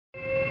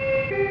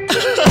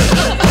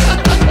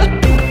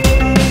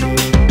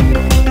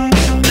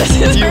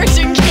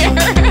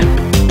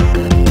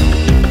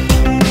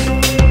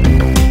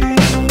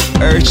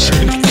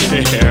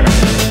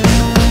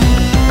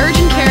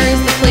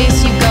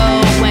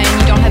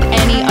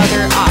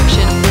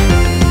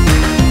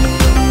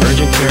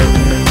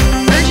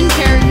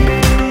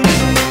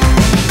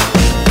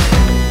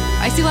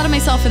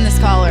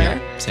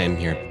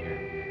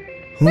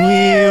It's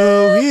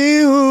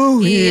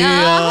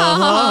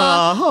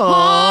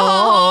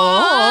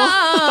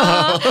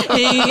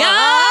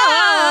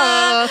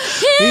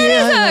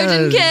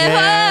urgent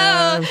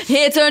care.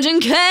 It's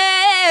urgent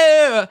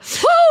care.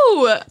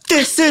 Woo!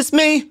 This is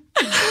me.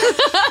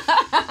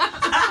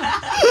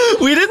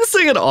 We didn't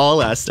sing at all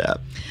last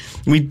step.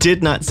 We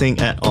did not sing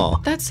at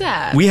all. That's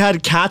sad. We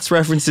had Cats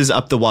references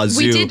up the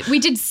wazoo. We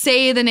did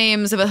say the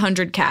names of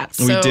 100 cats.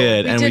 We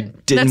did,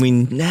 we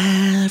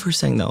never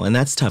sang though, and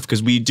that's tough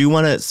because we do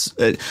want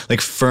to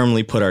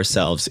firmly put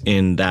ourselves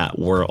in that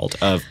world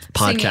of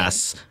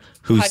podcasts.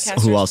 Who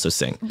also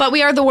sing. But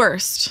we are the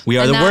worst. We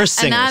are the worst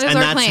singers. And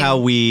that's how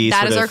we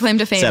that is our claim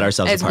to fame. Set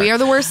ourselves apart. We are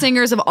the worst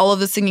singers of all of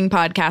the singing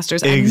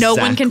podcasters. And no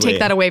one can take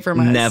that away from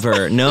us.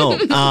 Never. No.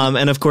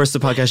 And of course, the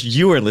podcast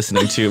you are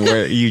listening to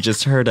where you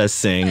just heard us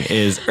sing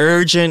is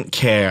Urgent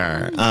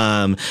Care.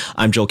 I'm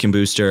Joel Kim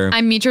Booster.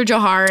 I'm Mitra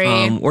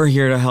Johari. We're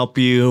here to help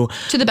you.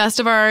 To the best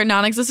of our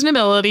non-existent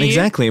ability.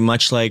 Exactly.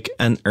 Much like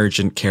an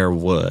urgent care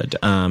would.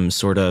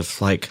 Sort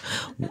of like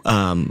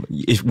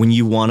when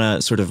you want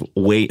to sort of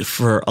wait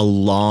for a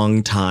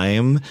long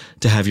time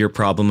to have your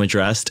problem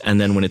addressed, and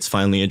then when it's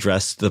finally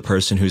addressed, the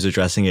person who's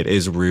addressing it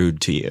is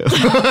rude to you.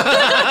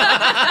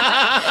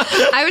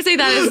 I would say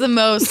that is the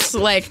most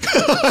that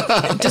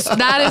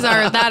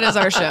is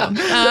our show. We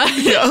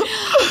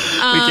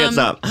can't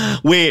stop.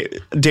 Wait,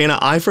 Dana,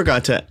 I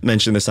forgot to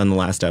mention this on the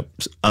last step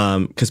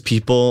because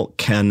people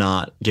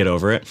cannot get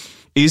over it.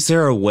 Is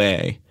there a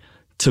way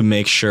to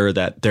make sure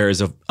that there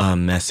is a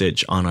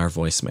message on our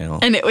voicemail?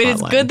 And it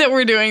is good that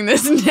we're doing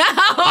this now.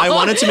 I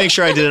wanted to make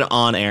sure I did it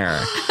on air.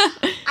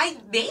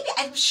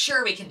 I'm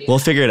sure we can do We'll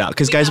figure it out.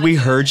 Because, guys, we've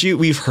heard you.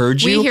 We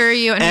hear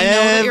you, and we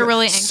know that you're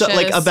really anxious. So,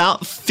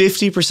 about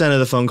 50% of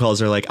the phone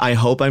calls are like, I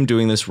hope I'm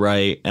doing this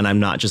right, and I'm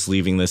not just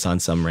leaving this on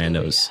some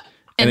randos. Yeah.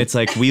 And it's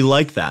like, we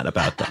like that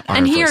about that.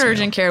 And here at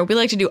Urgent Care, we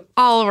like to do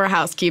all of our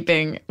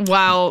housekeeping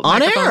while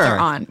microphones are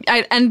on.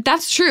 And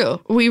that's true.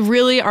 We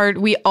really are.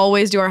 We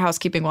always do our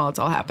housekeeping while it's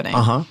all happening.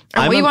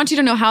 And we want you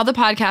to know how the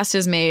podcast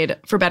is made,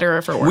 for better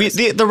or for worse.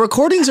 The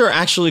recordings are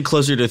actually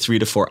closer to 3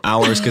 to 4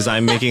 hours because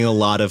I'm making a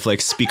lot of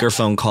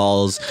speakerphone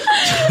calls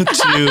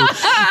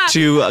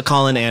to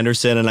Colin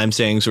Anderson, and I'm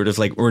saying sort of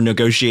we're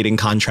negotiating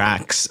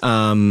contracts.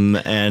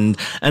 And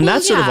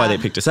that's sort of why they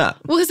picked us up.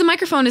 Well, because the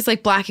microphone is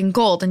black and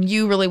gold, and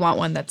you really want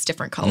one that's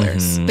different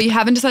colors, but you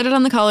haven't decided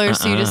on the colors,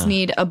 so you just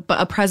need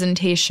a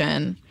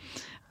presentation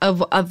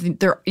of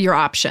your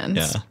options.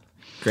 Yeah,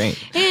 great.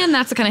 And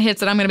that's the kind of hits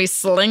that I'm going to be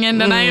slinging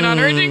tonight on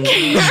Urgent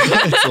Care.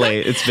 It's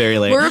late. It's very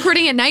late. We're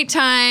recording at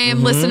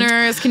nighttime,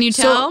 listeners. Can you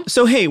tell?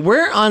 So hey,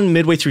 we're on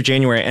midway through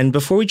January, and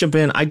before we jump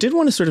in, I did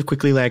want to sort of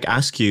quickly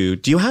ask you: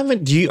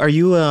 are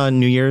you a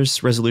New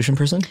Year's resolution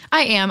person?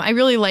 I am. I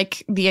really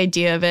like the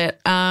idea of it.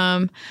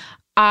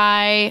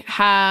 I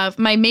have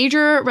my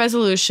major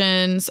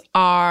resolutions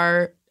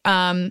are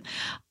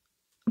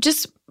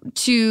just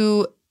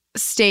to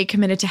stay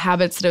committed to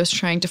habits that I was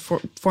trying to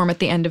form at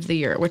the end of the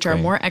year, which are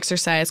more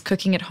exercise,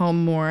 cooking at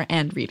home more,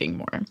 and reading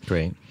more.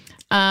 Great.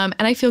 And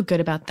I feel good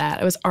about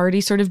that. I was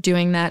already sort of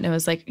doing that, and I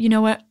was like, you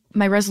know what?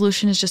 My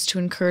resolution is just to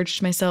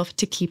encourage myself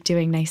to keep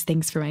doing nice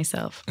things for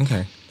myself.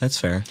 Okay, that's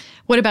fair.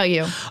 What about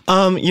you?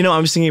 I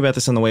was thinking about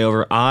this on the way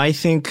over. I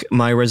think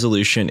my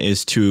resolution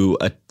is to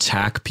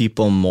attack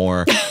people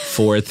more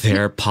for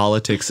their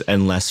politics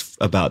and less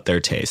about their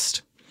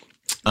taste.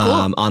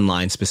 Cool.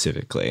 Online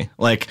specifically.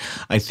 I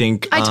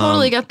think I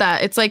totally get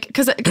that. It's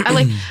because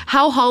I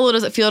how hollow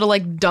does it feel to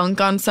dunk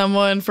on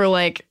someone for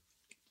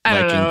I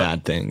don't know.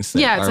 Bad things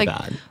that are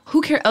bad.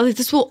 Who cares?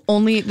 This will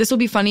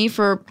be funny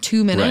for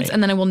 2 minutes,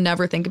 and then I will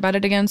never think about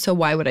it again, so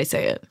why would I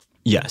say it?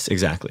 Yes,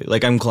 exactly.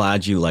 I'm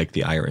glad you like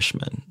The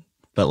Irishman,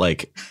 but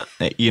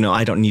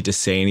I don't need to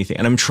say anything.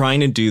 And I'm trying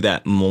to do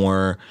that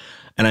more,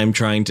 and I'm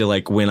trying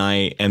to when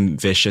I am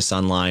vicious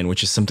online,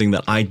 which is something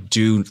that I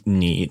do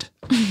need.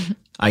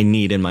 I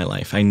need in my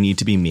life. I need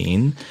to be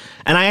mean.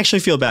 And I actually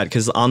feel bad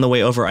because on the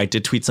way over, I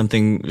did tweet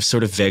something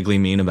sort of vaguely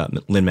mean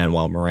about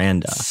Lin-Manuel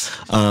Miranda,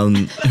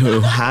 who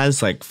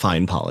has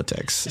fine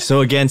politics.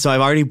 So I've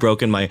already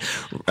broken my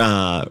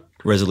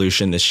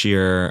resolution this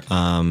year. But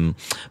I'm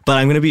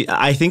going to be,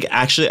 I think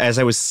actually as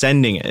I was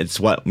sending it, it's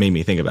what made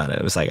me think about it.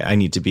 It was I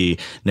need to be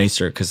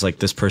nicer because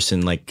this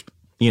person,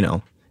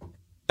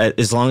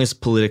 as long as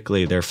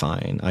politically they're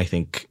fine, I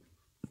think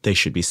they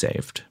should be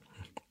saved.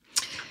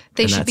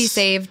 They should be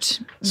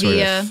saved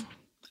via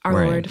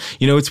our Lord.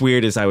 You know what's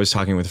weird is I was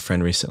talking with a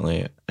friend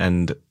recently,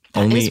 and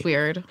that is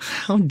weird.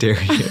 How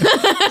dare you?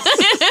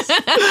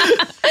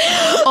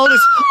 all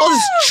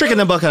this trick in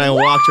the bucket, I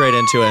walked right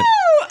into it.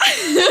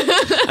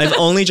 I've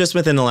only just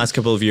within the last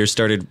couple of years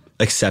started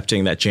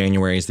accepting that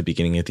January is the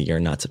beginning of the year,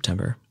 not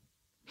September.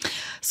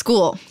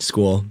 School.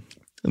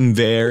 I'm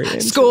very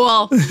into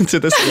School. to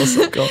the school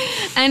cycle.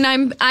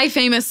 And I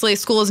famously,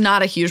 school is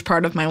not a huge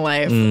part of my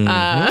life.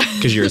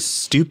 Because you're a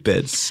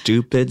stupid,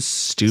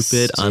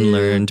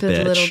 unlearned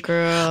bitch. Little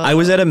girl. I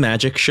was at a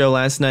magic show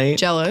last night.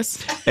 Jealous.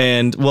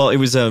 And well, it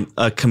was a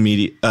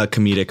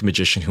comedic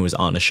magician who was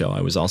on a show I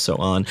was also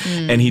on.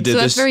 And he did So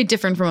that's this. very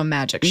different from a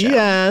magic show.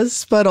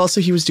 Yes, but also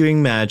he was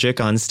doing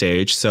magic on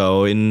stage.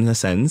 So in a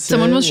sense,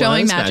 Someone it was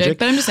showing magic,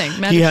 but I'm just saying,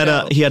 magic he had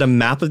show. he had a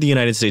map of the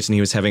United States, and he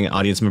was having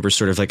audience members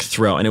sort of like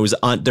throw, and it was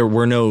on. There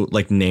were no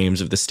like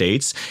names of the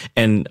states,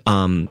 and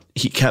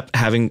he kept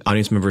having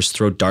audience members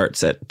throw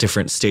darts at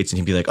different states, and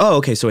he'd be like, "Oh,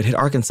 okay, so it hit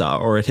Arkansas,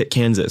 or it hit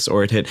Kansas,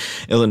 or it hit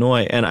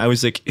Illinois," and I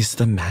was like, "Is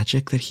the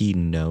magic that he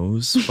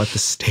knows what the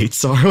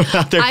states are?"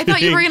 Without I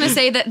thought you were going to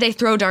say that they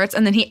throw darts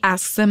and then he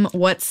asks them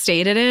what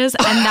state it is,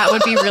 and that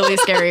would be really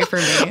scary for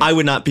me. I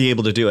would not be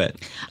able to do it.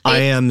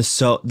 I'm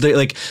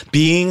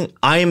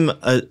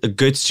a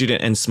good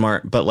student and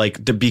smart, but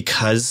like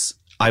because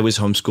I was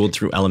homeschooled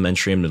through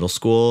elementary and middle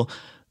school,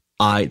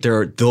 there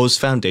are those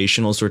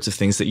foundational sorts of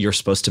things that you're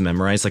supposed to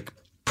memorize, like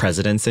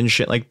presidents and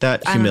shit like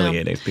that.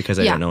 Humiliating because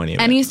I don't know any of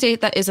it. Any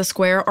state that is a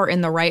square or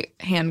in the right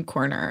hand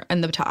corner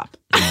in the top.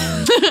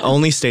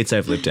 Only states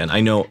I've lived in.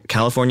 I know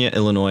California,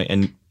 Illinois,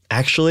 and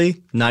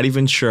actually not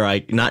even sure.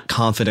 Not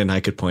confident I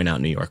could point out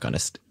New York on a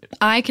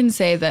I can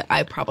say that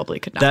I probably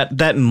could not.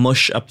 that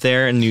mush up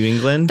there in New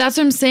England. That's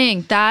what I'm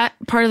saying. That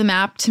part of the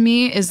map to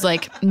me is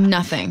like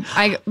nothing.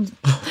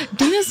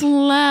 Dina's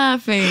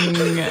laughing.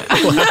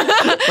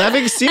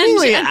 Laughing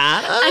seemingly at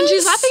us. And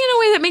she's laughing in a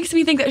way that makes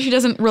me think that she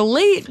doesn't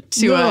relate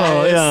to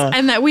us. Yeah.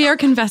 And that we are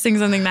confessing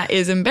something that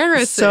is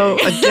embarrassing. So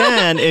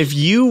again, if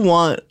you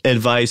want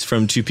advice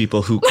from two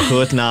people who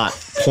could not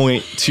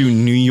point to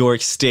New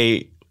York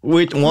State,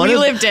 which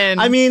lived in.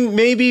 I mean,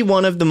 maybe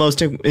one of the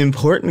most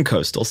important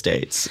coastal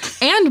states.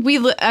 And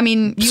you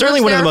certainly lived one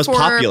of there the most for,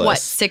 populous. What,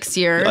 6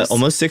 years?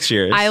 Almost 6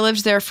 years. I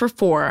lived there for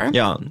 4.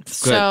 Yeah.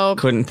 So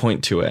couldn't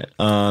point to it.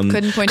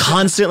 Couldn't point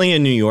constantly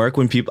in New York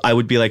when I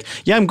would be like,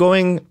 yeah, I'm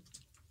going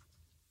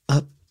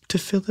up to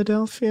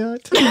Philadelphia.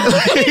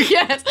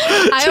 Yes.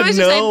 I always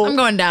just say, I'm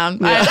going down.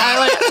 Yeah. I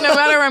like, no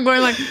matter where I'm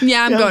going, like,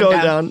 I'm going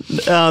down.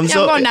 I'm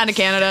going down to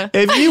Canada.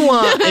 If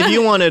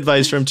you want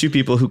advice from two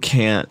people who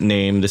can't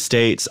name the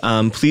states,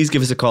 please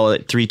give us a call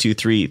at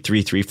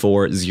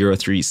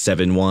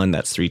 323-334-0371.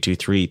 That's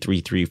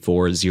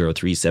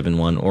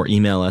 323-334-0371. Or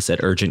email us at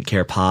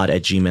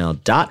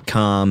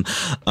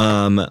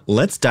urgentcarepod@gmail.com.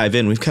 Let's dive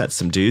in. We've got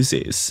some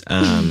doozies,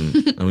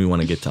 and we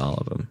want to get to all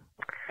of them.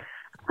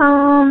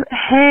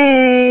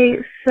 Hey,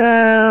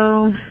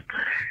 so,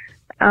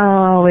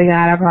 we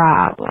got a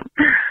problem.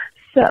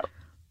 So,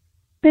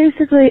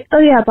 basically,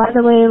 by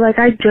the way, like,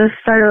 I just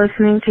started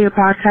listening to your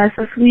podcast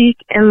this week,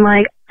 and,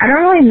 like, I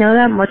don't really know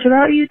that much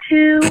about you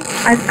two.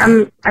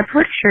 I'm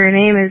pretty sure your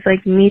name is,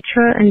 like,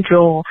 Mitra and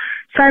Joel.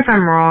 Sorry if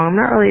I'm wrong, I'm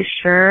not really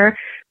sure,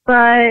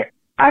 but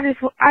I just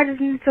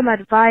need some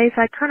advice.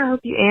 I kind of hope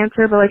you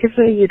answer, but, like, if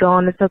you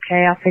don't, it's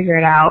okay, I'll figure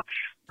it out.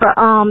 But,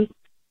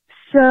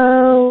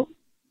 so,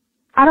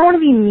 I don't want to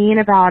be mean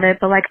about it,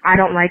 but, like, I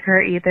don't like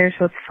her either,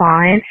 so it's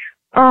fine.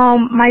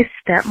 My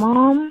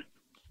stepmom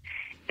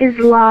is,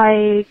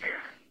 like,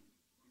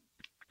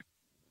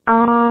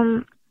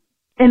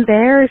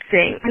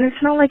 embarrassing. And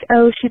it's not like,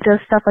 she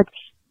does stuff like,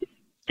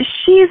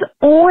 she's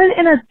on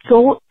an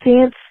adult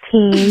dance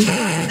team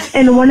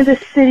in one of the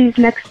cities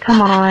next to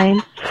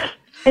mine,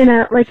 in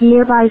a, like,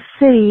 nearby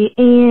city,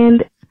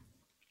 and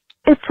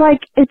it's,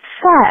 like, it's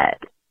sad.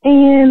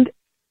 And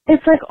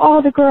it's like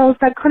all the girls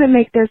that couldn't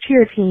make their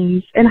cheer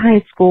teams in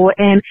high school,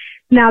 and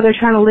now they're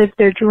trying to live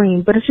their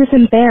dream, but it's just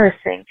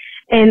embarrassing.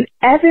 And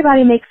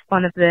everybody makes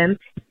fun of them,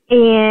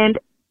 and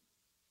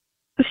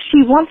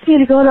she wants me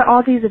to go to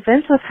all these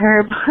events with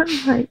her, but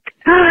I'm like,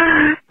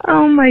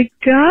 oh my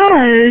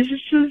gosh,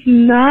 it's just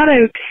not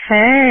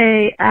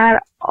okay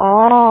at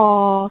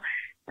all.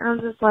 And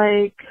I'm just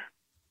like,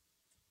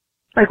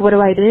 what do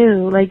I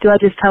do? Like, do I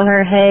just tell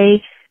her,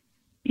 hey,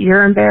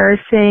 you're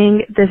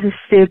embarrassing, this is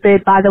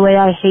stupid, by the way,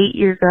 I hate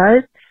your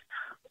guts?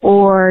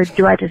 Or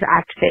do I just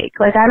act fake?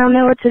 Like, I don't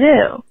know what to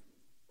do.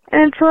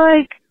 And it's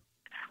like,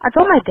 I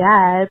told my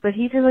dad, but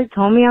he just, like,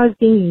 told me I was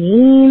being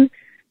mean.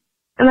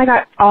 And, like,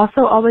 I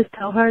also always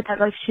tell her that,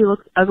 like, she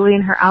looks ugly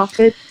in her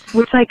outfits,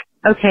 which, like,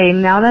 okay,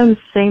 now that I'm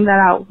saying that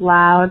out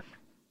loud,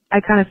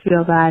 I kind of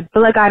feel bad.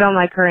 But, like, I don't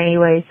like her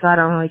anyway, so I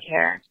don't really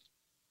care.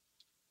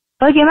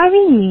 Like, am I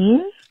being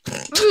mean?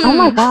 Oh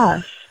my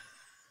gosh.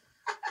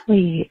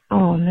 Wait,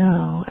 oh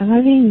no, am I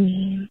being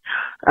mean?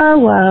 Oh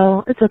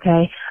well, it's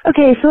okay.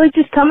 Okay, so like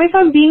just tell me if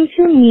I'm being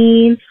too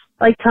mean,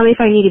 like tell me if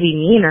I need to be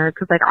meaner,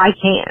 cause like I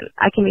can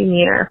be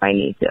meaner if I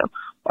need to.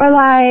 Or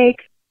like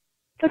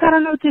I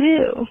don't know what to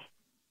do.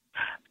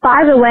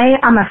 By the way,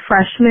 I'm a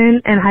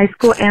freshman in high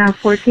school and I'm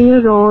 14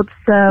 years old,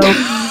 so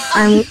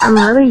I'm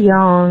really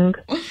young.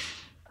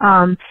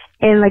 And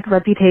like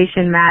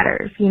reputation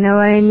matters, you know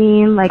what I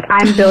mean? Like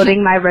I'm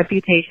building my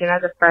reputation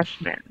as a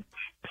freshman.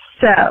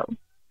 So,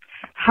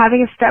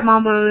 having a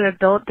stepmom on an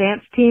adult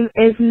dance team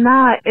is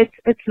not,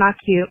 it's not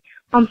cute.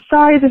 I'm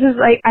sorry, this is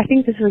like, I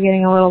think this is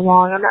getting a little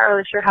long. I'm not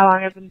really sure how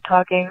long I've been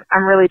talking.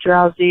 I'm really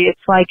drowsy.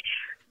 It's like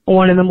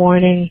 1 a.m,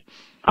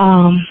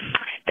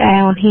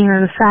 down here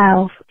in the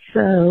South.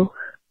 So,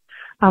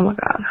 oh my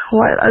God,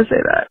 why did I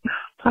say that?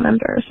 I'm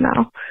embarrassed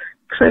now.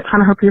 Actually, I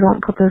kind of hope you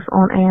don't put this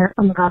on air.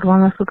 Oh my God, why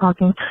am I still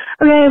talking?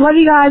 Okay, love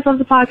you guys, love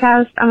the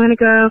podcast. I'm gonna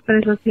go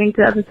finish listening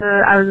to the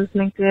episode I was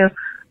listening to.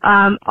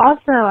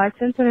 Also, I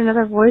sent in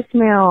another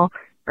voicemail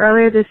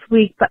earlier this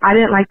week, but I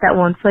didn't like that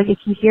one. So, like, if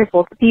you hear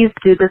both of these,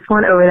 do this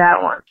one over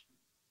that one.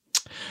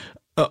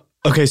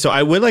 Okay, so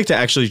I would like to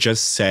actually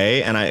just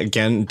say, and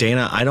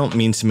Dana, I don't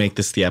mean to make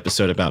this the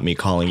episode about me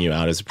calling you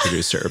out as a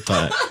producer,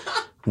 but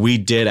we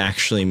did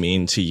actually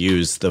mean to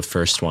use the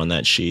first one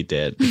that she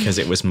did because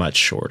it was much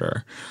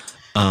shorter.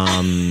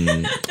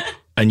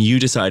 And you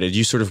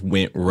sort of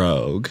went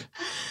rogue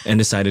and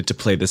decided to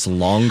play this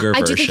longer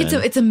version. I do think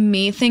it's a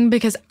me thing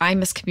because I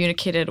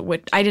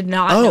miscommunicated. I did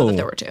not know that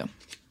there were two.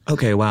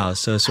 Okay, wow.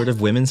 So sort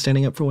of women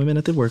standing up for women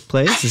at the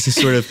workplace. This is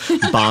sort of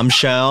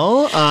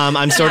Bombshell.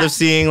 I'm sort of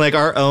seeing like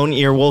our own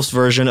Earwolf's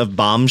version of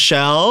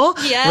Bombshell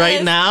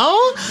right now.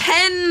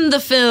 Pen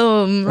the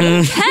film.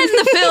 Pen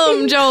the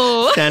film,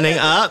 Joel. Standing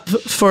up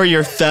for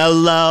your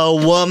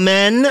fellow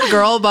woman,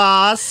 girl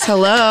boss.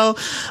 Hello.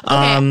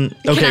 Okay,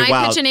 can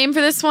I pitch a name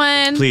for this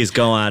one? Please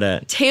go at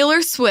it.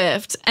 Taylor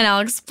Swift, and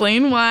I'll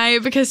explain why,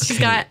 because she's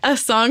got a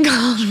song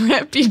called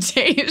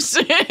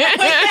Reputation.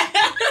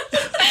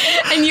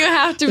 And you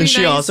have to be and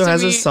she nice also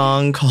has a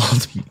song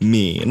called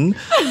Mean.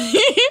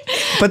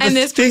 But the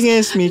thing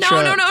is, Mitra.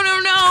 No.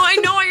 I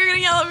know why you're going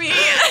to yell at me.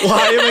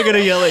 Why am I going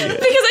to yell at you?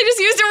 Because I just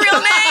used a real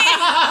name.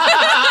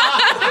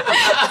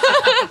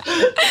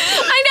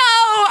 I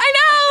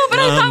know. But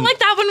I thought like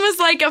that one was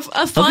like a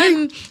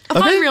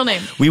fun real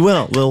name.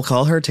 We'll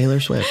call her Taylor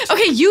Swift.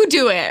 Okay, you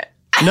do it.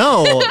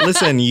 No,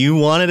 listen, you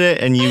wanted it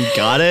and you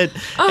got it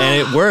and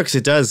it works.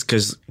 It does,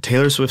 because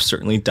Taylor Swift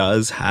certainly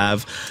does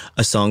have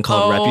a song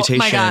called Reputation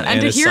my God.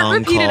 And to a hear song it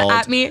repeated called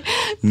at me,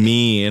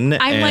 Mean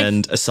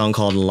and a song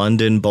called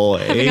London Boy.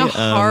 Having a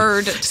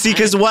hard time. See,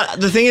 because what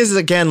the thing is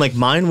again, like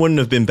mine wouldn't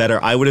have been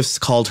better. I would have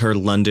called her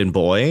London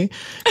Boy,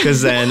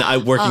 because then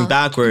working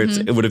backwards,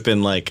 it would have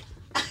been like,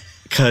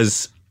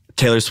 because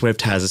Taylor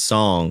Swift has a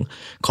song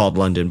called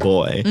London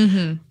Boy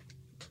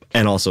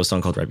and also a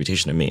song called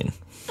Reputation of Mean.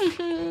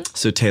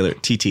 So Taylor,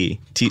 T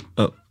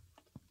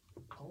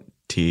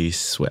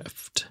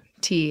Swift.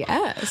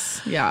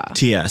 TS. Yeah.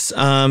 TS.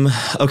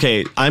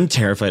 Okay, I'm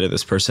terrified of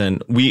this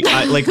person.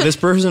 This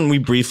person we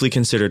briefly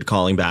considered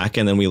calling back,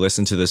 and then we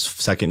listened to this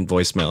second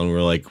voicemail and we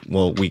were like,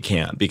 well, we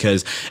can't,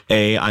 because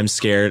I'm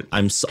scared.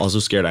 I'm also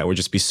scared I would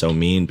just be so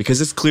mean,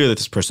 because it's clear that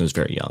this person is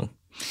very young.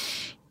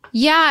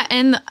 Yeah,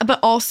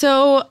 but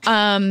also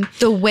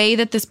the way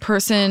that this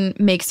person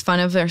makes fun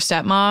of their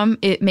stepmom,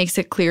 it makes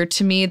it clear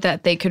to me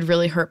that they could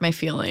really hurt my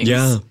feelings.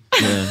 Yeah.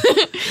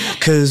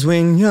 Because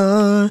when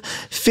you're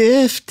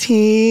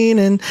 15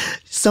 and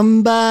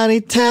somebody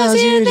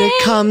tells you to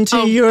come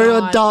to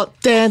your adult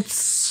dance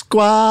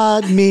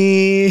squad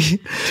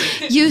meet,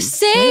 you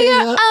say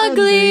you're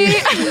ugly.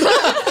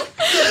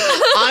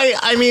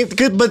 I mean,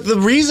 good, but the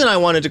reason I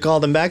wanted to call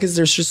them back is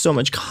there's just so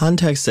much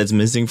context that's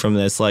missing from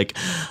this. Like,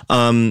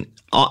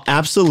 I'll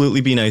absolutely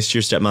be nice to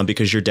your stepmom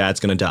because your dad's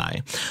going to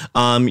die.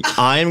 I'm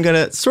going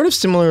to, sort of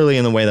similarly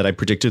in the way that I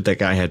predicted that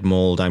guy had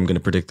mold, I'm going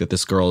to predict that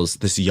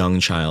this young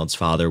child's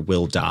father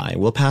will die,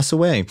 will pass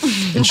away,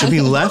 and she'll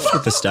be left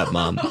with the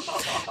stepmom.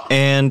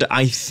 And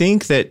I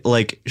think that,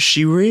 like,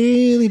 she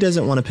really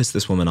doesn't want to piss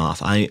this woman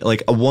off.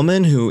 Like, a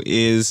woman who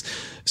is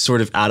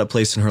sort of at a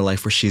place in her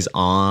life where she's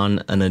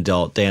on an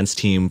adult dance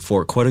team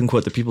for, quote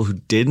unquote, the people who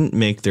didn't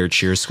make their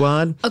cheer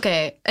squad.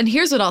 Okay, and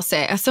here's what I'll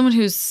say. As someone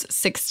who's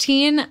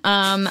 16,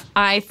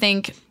 I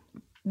think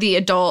the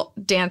adult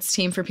dance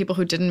team for people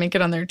who didn't make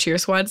it on their cheer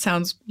squad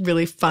sounds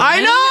really fun.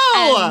 I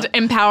know! And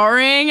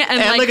empowering.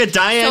 And like a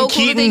Diane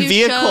Keaton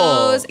vehicle.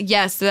 Shows.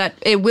 Yes, that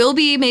it will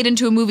be made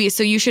into a movie.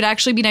 So you should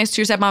actually be nice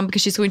to your stepmom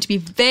because she's going to be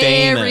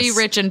very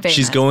rich and famous.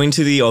 She's going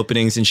to the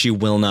openings and she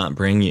will not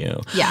bring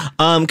you. Yeah.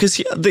 Because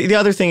the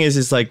other thing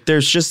is like,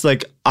 there's just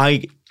like,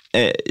 I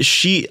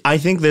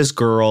think this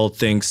girl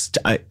thinks,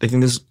 I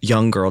think this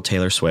young girl,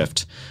 Taylor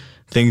Swift,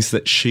 thinks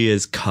that she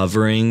is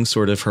covering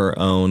sort of her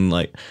own,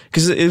 like,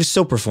 because it was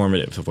so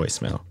performative, the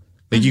voicemail.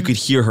 Like, you could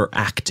hear her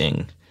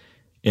acting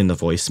in the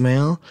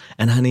voicemail.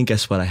 And honey,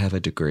 guess what? I have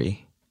a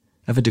degree.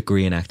 I have a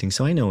degree in acting,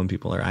 so I know when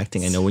people are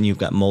acting. I know when you've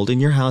got mold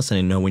in your house, and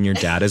I know when your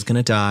dad is going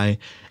to die.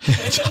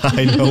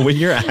 I know when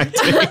you're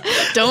acting.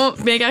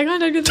 Don't make eye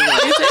contact with me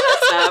when you say that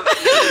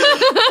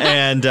stuff.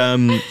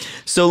 And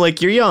so, like,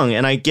 you're young,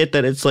 and I get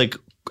that it's like,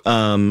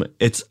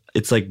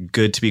 it's like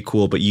good to be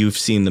cool, but you've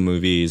seen the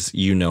movies.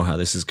 You know how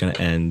this is going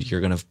to end. You're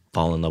going to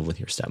fall in love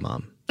with your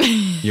stepmom.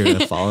 You're going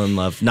to fall in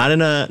love, not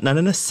in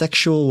a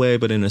sexual way,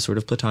 but in a sort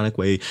of platonic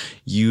way.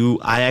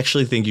 I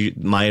actually think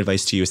my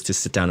advice to you is to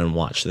sit down and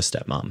watch The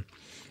Stepmom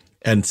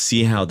and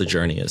see how the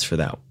journey is for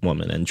that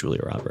woman and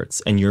Julia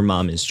Roberts. And your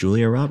mom is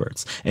Julia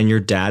Roberts, and your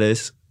dad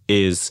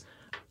is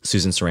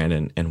Susan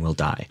Sarandon and will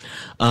die.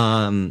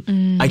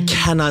 I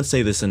cannot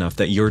say this enough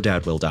that your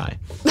dad will die.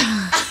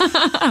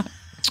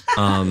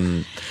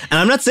 And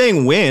I'm not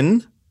saying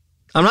win.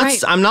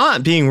 I'm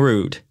not being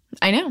rude.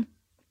 I know.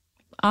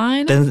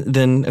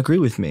 Then agree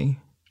with me.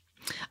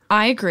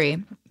 I agree.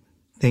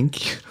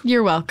 Thank you.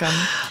 You're welcome.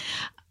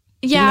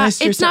 Yeah, nice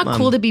to your it's not stepmom.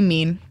 cool to be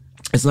mean.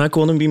 It's not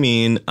cool to be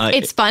mean.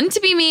 It's fun to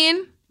be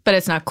mean, but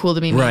it's not cool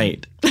to be mean.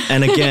 Right.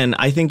 And again,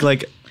 I think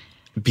like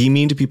be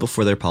mean to people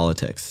for their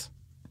politics.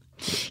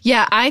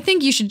 Yeah, I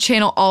think you should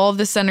channel all of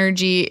this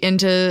energy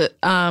into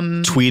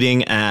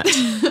Tweeting at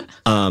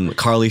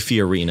Carly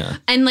Fiorina.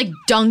 And like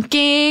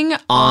dunking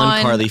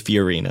On Carly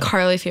Fiorina.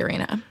 Carly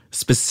Fiorina.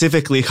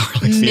 Specifically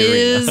Carly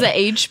Ms. Fiorina.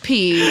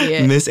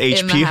 HP. Miss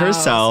in the HP house.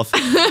 herself.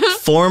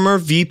 Former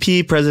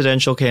VP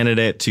presidential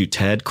candidate to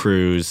Ted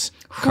Cruz.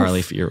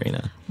 Carly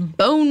Fiorina.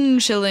 Bone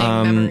chilling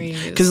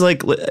memories. Because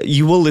like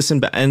you will listen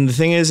back, and the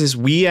thing is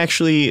we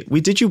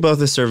did you both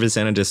a service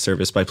and a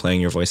disservice by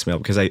playing your voicemail,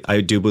 because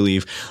I do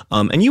believe,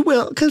 and you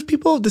will, because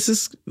people, this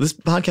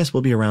podcast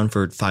will be around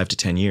for 5 to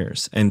 10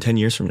 years, and 10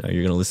 years from now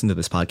you're going to listen to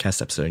this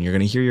podcast episode and you're going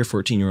to hear your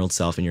 14-year-old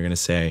self and you're going to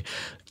say,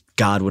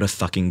 God, what a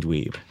fucking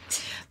dweeb.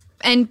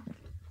 And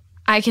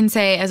I can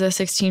say as a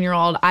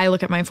 16-year-old, I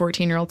look at my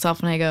 14-year-old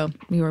self and I go,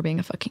 you are being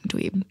a fucking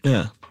dweeb.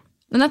 Yeah.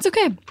 And that's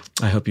okay.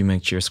 I hope you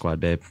make Cheer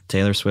Squad, babe.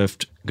 Taylor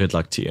Swift, good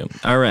luck to you.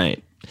 All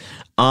right.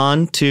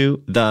 On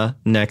to the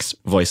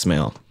next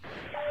voicemail.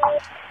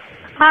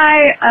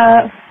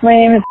 Hi, my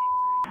name is,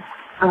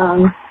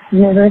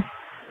 never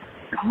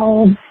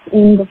called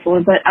in before,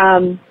 but,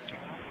 I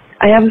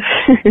have a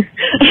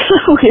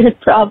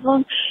weird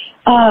problem.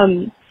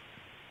 I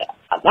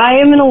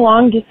am in a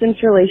long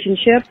distance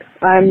relationship.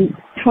 I'm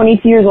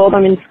 22 years old.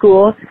 I'm in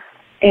school.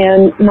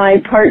 And my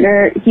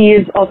partner, he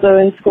is also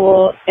in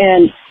school,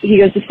 and he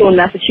goes to school in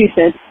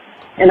Massachusetts,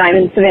 and I'm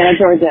in Savannah,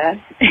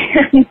 Georgia.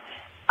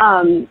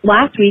 And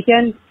last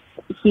weekend,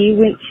 he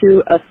went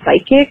to a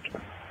psychic,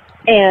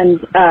 and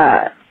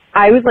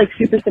I was, like,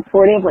 super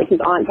supportive. Like, his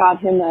aunt got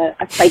him a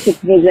psychic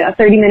visit, a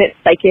 30-minute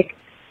psychic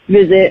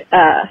visit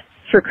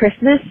for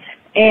Christmas.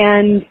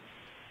 And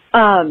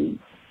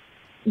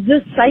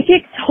the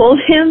psychic told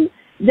him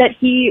that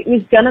he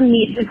was going to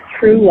meet his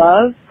true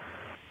love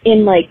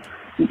in, like,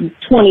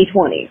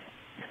 2020.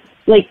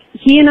 Like,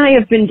 he and I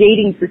have been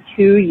dating for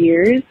 2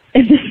 years,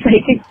 and the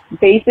psychic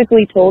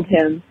basically told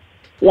him,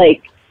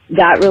 like,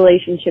 that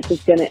relationship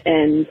is going to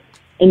end,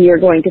 and you're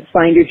going to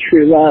find your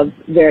true love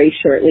very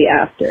shortly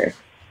after.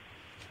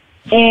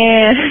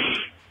 And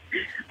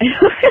I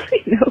don't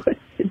really know what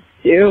to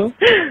do,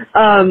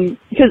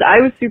 because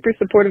I was super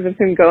supportive of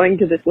him going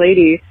to this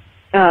lady,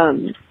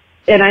 and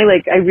I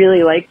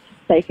really liked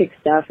psychic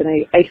stuff,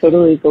 and I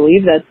totally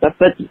believe that stuff,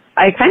 but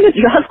I kind of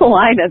draw the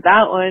line at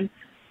that one.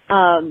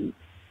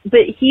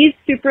 But he's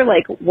super,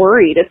 like,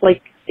 worried. It's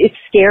like, it's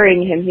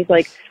scaring him. He's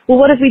like, well,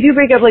 what if we do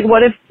break up? Like,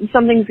 what if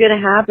something's going to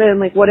happen?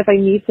 Like, what if I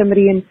meet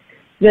somebody and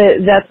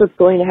that's what's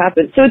going to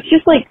happen? So it's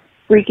just, like,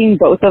 freaking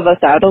both of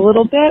us out a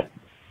little bit.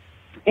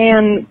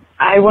 And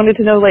I wanted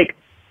to know, like,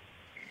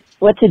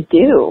 what to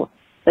do.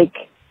 Like,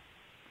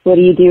 what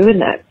do you do in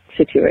that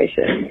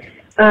situation?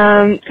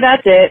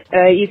 That's it.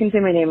 You can say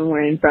my name and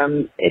where I'm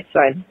from. It's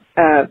fine.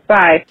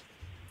 Bye.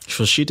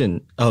 Well, she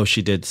didn't. Oh,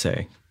 she did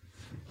say.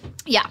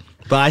 Yeah.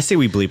 But I say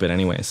we bleep it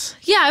anyways.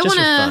 Yeah, I Just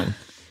for want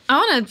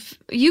fun.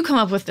 you come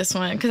up with this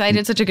one, because I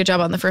did such a good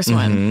job on the first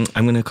one.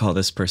 I'm going to call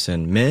this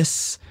person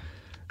Miss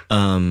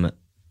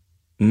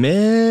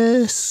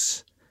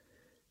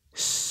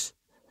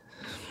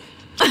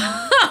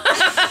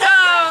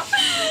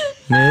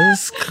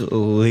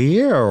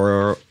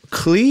Clear.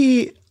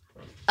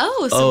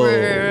 Oh, so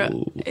we're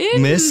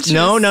Miss.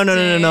 No.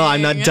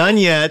 I'm not done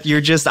yet.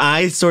 You're just,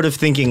 I sort of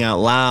thinking out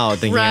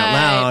loud.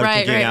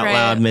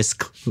 Right. Miss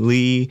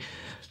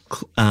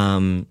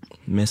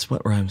Miss,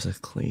 what rhymes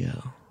with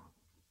Cleo?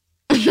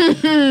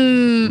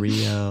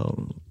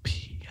 Rio,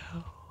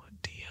 Pio,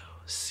 Dio,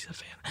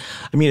 Savannah.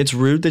 I mean, it's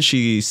rude that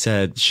she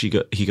said he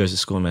goes to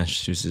school in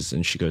Massachusetts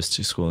and she goes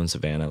to school in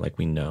Savannah. Like,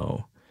 we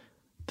know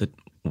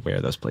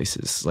where those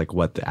places, like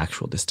what the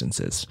actual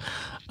distance is.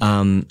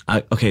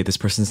 Okay, this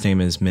person's name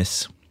is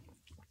Miss.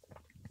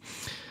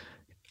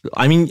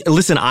 I mean,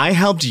 listen, I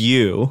helped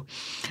you.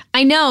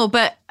 I know,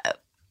 but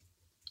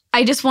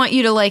I just want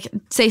you to, like,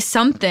 say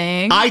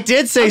something. I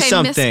did say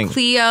something. Miss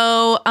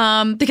Cleo,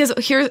 because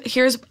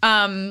here's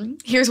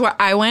where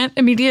I went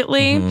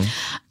immediately,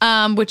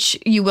 which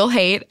you will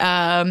hate,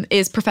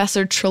 is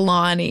Professor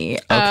Trelawney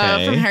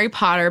from Harry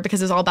Potter,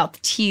 because it's all about the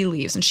tea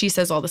leaves, and she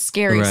says all the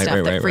scary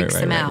stuff that freaks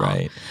him out.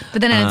 Right. But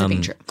then it ends up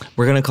being true.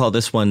 We're gonna call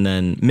this one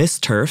then Miss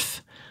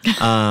Turf,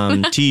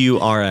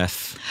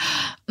 TURF.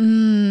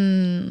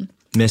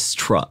 Miss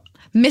Truck.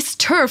 Miss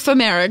Turf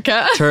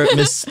America.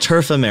 Miss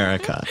Turf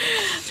America.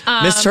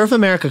 Miss Turf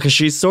America, because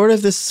she's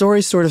this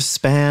story sort of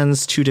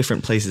spans 2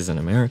 different places in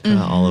America,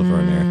 all over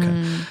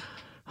America.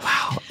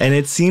 Wow. And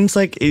it seems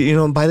like,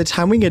 by the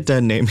time we get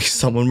done naming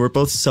someone, we're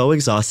both so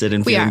exhausted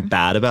and feeling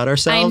bad about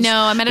ourselves. I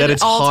know. I'm at that an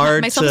it's all-time.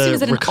 hard My self-esteem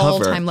is at an recover.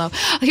 all-time low.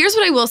 Here's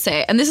what I will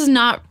say, and this is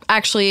not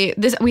actually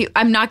this.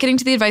 I'm not getting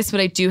to the advice, but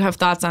I do have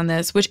thoughts on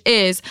this, which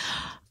is,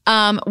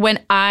 when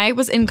I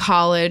was in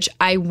college,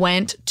 I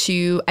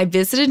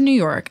visited New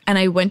York, and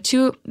I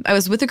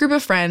was with a group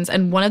of friends,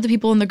 and one of the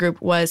people in the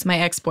group was my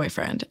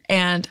ex-boyfriend,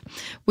 and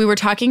we were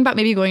talking about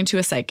maybe going to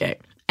a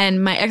psychic.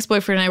 And my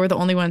ex-boyfriend and I were the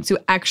only ones who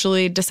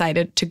actually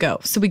decided to go.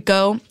 So we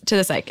go to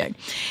the psychic,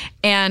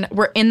 and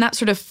we're in that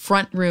sort of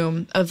front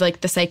room of like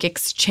the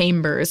psychic's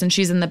chambers, and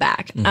she's in the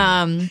back.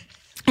 And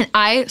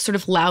I sort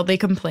of loudly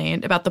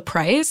complained about the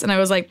price, and I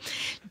was like,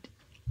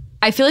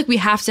 I feel like we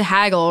have to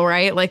haggle,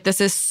 right? Like,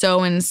 this is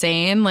so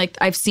insane. Like,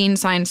 I've seen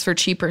signs for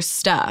cheaper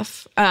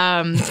stuff.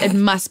 It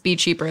must be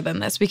cheaper than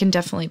this. We can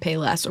definitely pay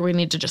less, or we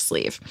need to just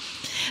leave.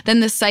 Then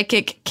the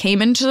psychic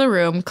came into the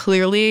room,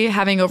 clearly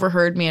having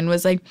overheard me, and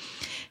was like,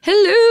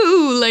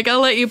 hello, like,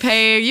 I'll let you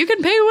pay. You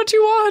can pay what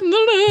you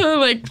want.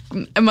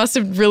 Like, I must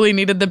have really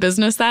needed the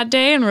business that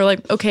day. And we're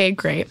like, okay,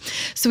 great.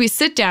 So we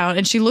sit down,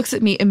 and she looks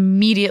at me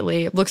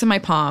immediately, looks at my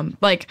palm,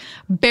 like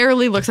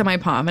barely looks at my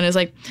palm, and is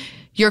like,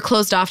 you're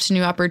closed off to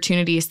new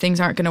opportunities.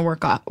 Things aren't going to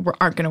work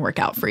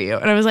out for you.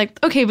 And I was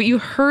like, okay, but you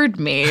heard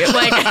me.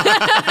 Like,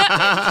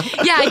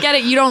 yeah, I get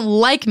it. You don't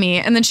like me.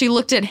 And then she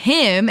looked at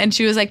him, and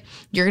she was like,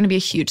 you're going to be a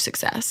huge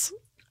success.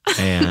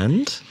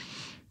 And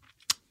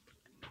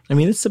I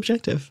mean, it's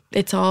subjective.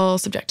 It's all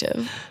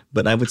subjective.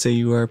 But I would say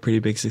you are a pretty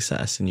big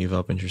success, and you've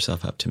opened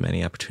yourself up to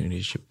many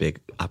opportunities. You're a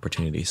big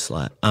opportunity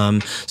slut.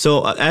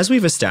 So as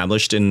we've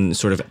established in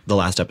sort of the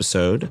last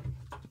episode,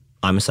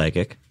 I'm a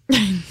psychic.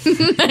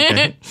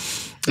 Okay.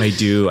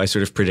 I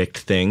sort of predict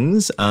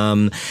things.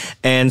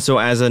 And so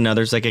as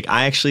another psychic,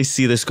 I actually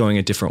see this going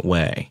a different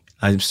way.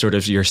 You're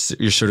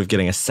sort of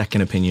getting a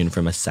second opinion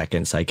from a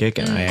second psychic,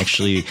 and I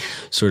actually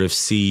sort of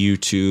see you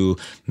two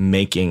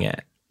making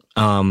it.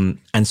 And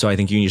so I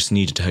think you just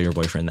need to tell your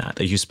boyfriend that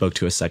you spoke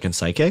to a second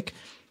psychic,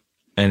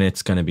 and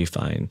it's going to be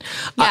fine.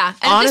 Yeah.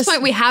 And at this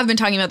point, we have been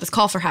talking about this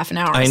call for half an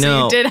hour. I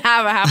know. So you did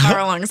have a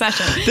half-hour-long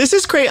session. This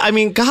is great. I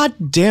mean, God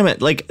damn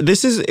it. Like,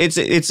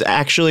 it's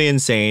actually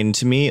insane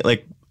to me.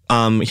 Like,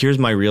 here's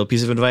my real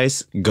piece of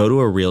advice. Go to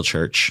a real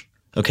church,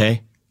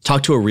 okay?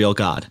 Talk to a real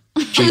God.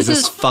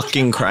 Jesus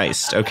fucking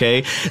Christ,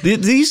 okay?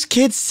 These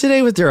kids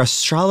today with their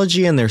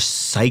astrology and their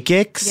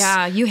psychics.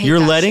 Yeah, you hate You're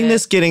that letting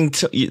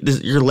shit.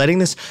 you're letting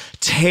this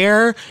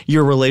tear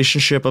your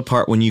relationship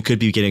apart when you could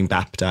be getting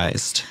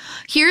baptized.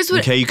 Here's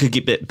what... Okay, you could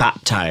get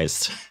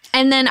baptized.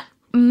 And then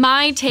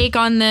my take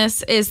on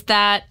this is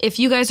that if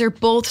you guys are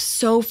both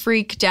so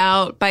freaked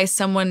out by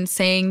someone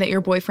saying that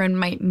your boyfriend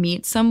might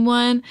meet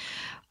someone,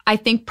 I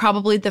think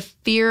probably the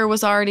fear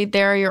was already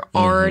there. You're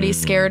already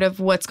scared of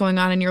what's going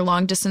on in your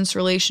long distance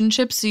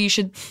relationship. So you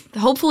should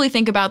hopefully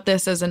think about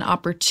this as an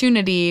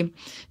opportunity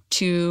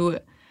to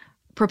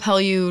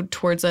propel you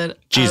towards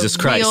Jesus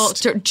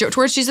Christ.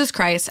 Towards Jesus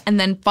Christ. And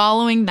then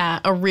following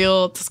that, a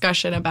real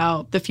discussion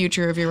about the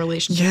future of your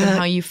relationship and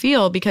how you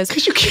feel.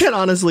 Because you can't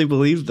honestly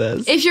believe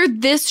this. If you're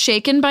this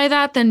shaken by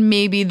that, then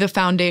maybe the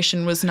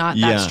foundation was not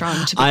that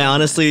strong to be.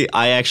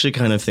 I actually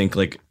kind of think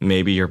like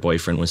maybe your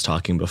boyfriend was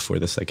talking before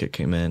the psychic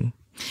came in.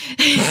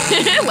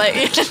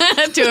 Like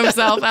to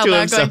himself out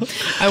loud going,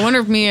 I wonder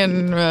if me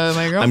and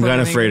my girlfriend I'm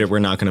kind of afraid we're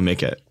not going to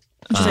make it.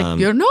 She's like,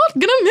 you're not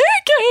going to make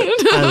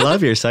it. I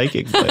love your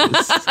psychic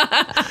voice.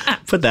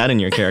 Put that in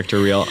your character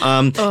reel.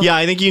 Yeah,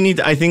 I think you need,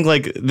 I think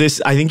like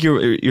this, I think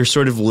you're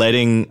sort of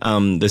letting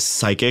this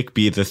psychic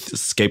be the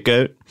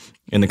scapegoat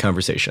in the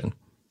conversation.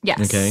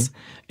 Yes. Okay.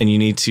 And you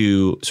need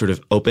to sort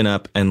of open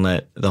up and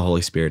let the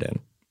Holy Spirit in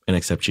and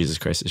accept Jesus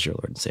Christ as your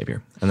Lord and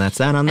Savior. And that's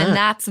that on that. And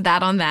that's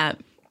that on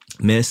that.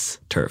 Miss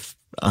Turf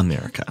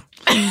America.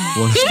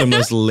 One of the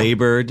most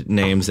labored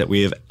names that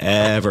we have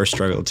ever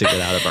struggled to get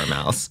out of our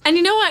mouths. And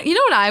you know what? You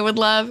know what I would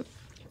love?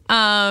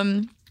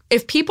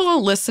 If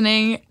people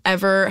listening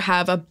ever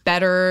have a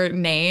better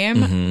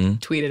name,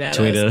 tweet it at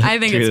us. I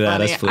think it's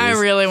funny. Us, I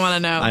really want to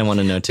know. I want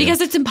to know too.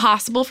 Because it's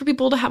impossible for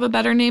people to have a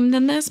better name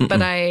than this,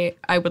 but I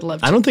would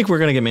love to. I don't think we're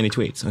going to get many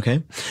tweets,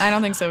 okay? I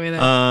don't think so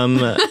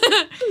either.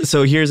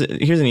 So here's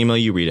an email.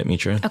 You read it,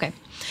 Mitra. Okay.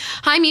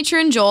 Hi, Mitra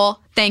and Joel.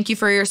 Thank you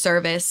for your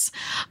service.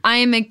 I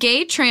am a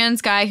gay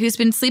trans guy who's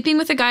been sleeping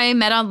with a guy I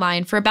met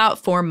online for about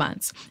 4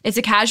 months. It's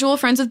a casual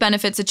friends with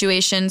benefits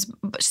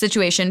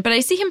situation, but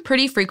I see him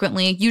pretty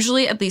frequently,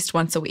 usually at least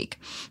once a week.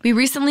 We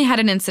recently had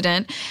an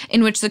incident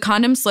in which the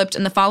condom slipped,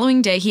 and the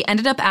following day he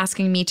ended up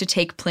asking me to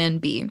take Plan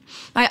B.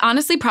 I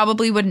honestly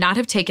probably would not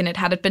have taken it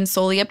had it been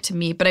solely up to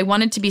me, but I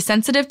wanted to be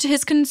sensitive to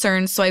his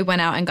concerns, so I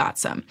went out and got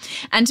some.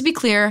 And to be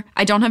clear,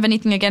 I don't have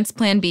anything against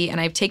Plan B, and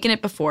I've taken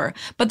it before,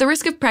 but the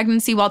risk of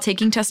pregnancy while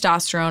taking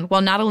testosterone,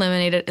 while not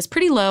eliminated, is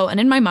pretty low, and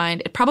in my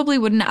mind, it probably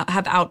wouldn't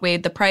have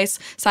outweighed the price,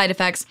 side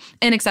effects,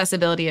 and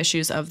accessibility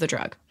issues of the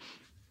drug.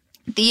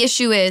 The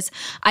issue is,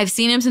 I've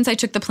seen him since I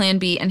took the Plan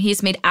B, and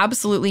he's made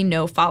absolutely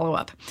no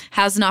follow-up.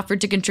 Hasn't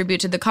offered to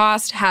contribute to the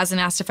cost,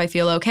 hasn't asked if I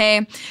feel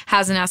okay,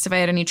 hasn't asked if I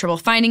had any trouble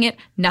finding it,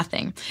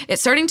 nothing.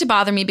 It's starting to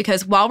bother me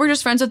because while we're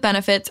just friends with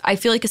benefits, I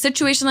feel like a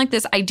situation like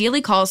this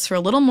ideally calls for a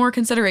little more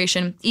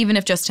consideration, even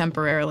if just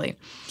temporarily.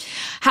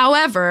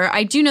 However,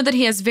 I do know that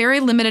he has very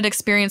limited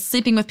experience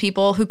sleeping with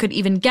people who could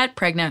even get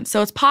pregnant,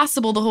 so it's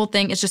possible the whole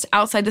thing is just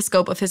outside the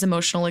scope of his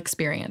emotional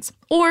experience.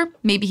 Or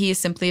maybe he is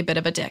simply a bit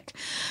of a dick.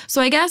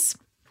 So I guess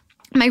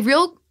my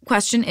real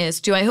question is,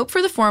 do I hope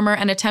for the former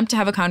and attempt to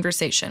have a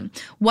conversation?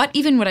 What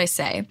even would I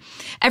say?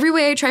 Every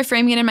way I try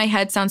framing it in my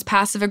head sounds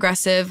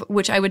passive-aggressive,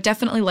 which I would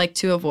definitely like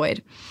to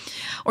avoid.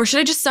 Or should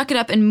I just suck it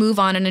up and move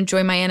on and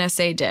enjoy my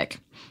NSA dick?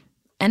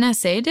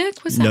 NSA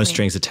dick? What's that No mean?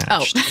 strings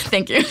attached. Oh,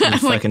 thank you. You I'm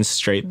like, fucking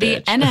straight the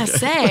bitch.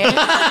 NSA.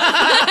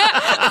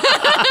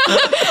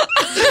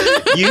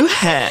 You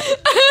had.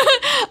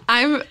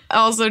 I'm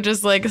also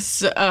just like,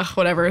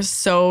 whatever,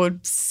 so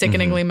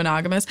sickeningly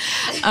monogamous.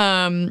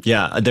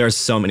 Yeah, there are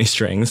so many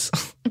strings.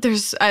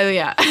 There's,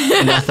 yeah.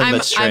 Nothing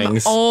but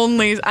strings.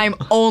 I'm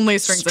only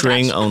strings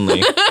String attached.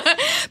 only.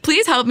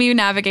 Please help me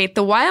navigate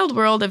the wild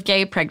world of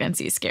gay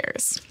pregnancy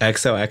scares.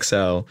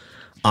 XOXO.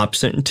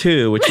 Option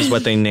 2, which is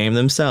what they name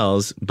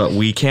themselves, but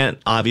we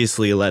can't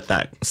obviously let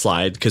that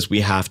slide because we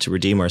have to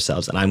redeem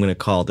ourselves. And I'm going to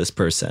call this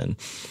person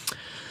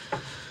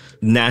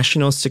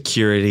National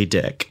Security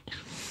Dick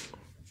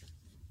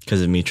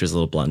because of Mitra's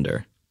little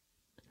blunder.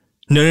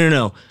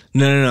 No.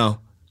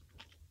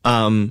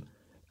 I'm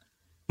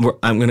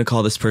going to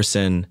call this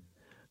person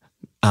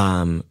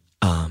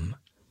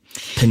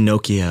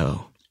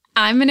Pinocchio.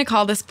 I'm going to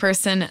call this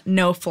person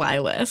no-fly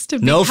list.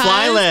 No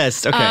fly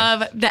list. Okay. Of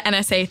the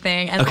NSA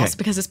thing, and Okay. also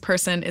because this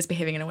person is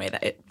behaving in a way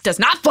that it does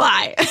not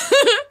fly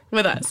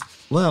with us.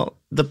 Well,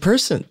 the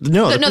person, the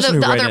person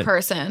who The wrote other it.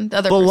 person. The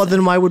other Well, person.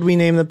 then why would we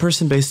name the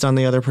person based on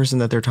the other person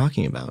that they're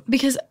talking about?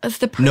 Because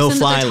the person No that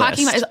fly they're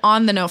talking list. about is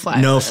on the no-fly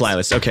list. No fly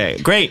list. Okay,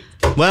 great.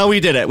 Well, we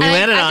did it. We And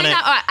landed I on think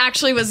it. that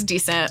actually was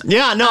decent.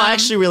 Yeah, no, I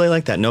actually really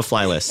like that. No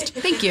fly list.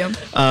 Thank you.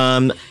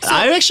 I'm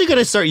actually going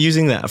to start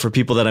using that for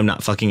people that I'm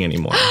not fucking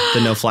anymore.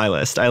 The no fly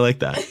list. I like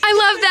that. I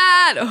love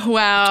that.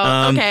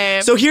 Wow. Okay.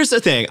 So here's the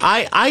thing.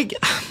 I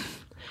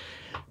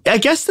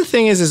guess the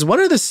thing is what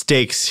are the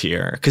stakes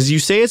here? Because you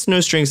say it's no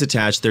strings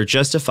attached. They're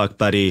just a fuck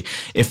buddy.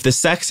 If the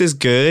sex is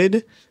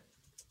good,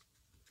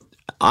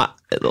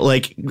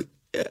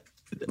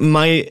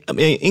 my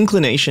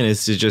inclination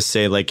is to just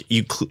say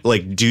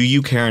do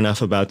you care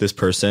enough about this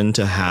person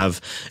to have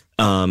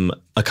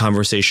a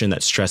conversation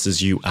that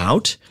stresses you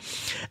out?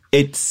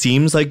 It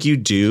seems like you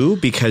do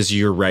because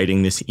you're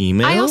writing this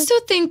email. I also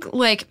think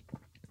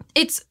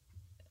it's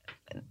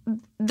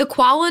the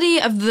quality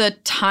of the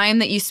time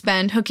that you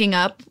spend hooking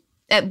up,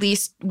 at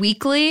least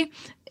weekly,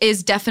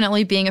 is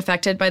definitely being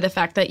affected by the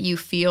fact that you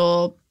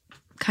feel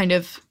kind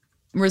of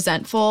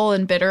resentful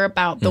and bitter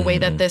about the way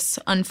that this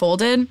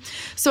unfolded.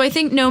 So I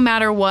think no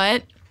matter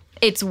what,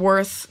 it's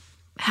worth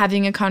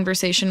having a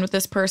conversation with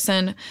this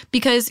person,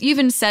 because you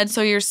even said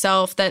so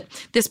yourself that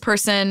this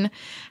person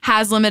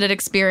has limited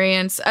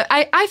experience.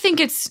 I think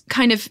it's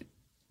kind of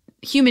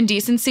human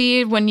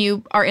decency when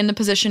you are in the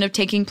position of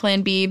taking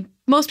Plan B.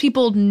 Most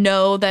people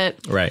know that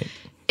right.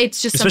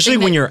 it's just Especially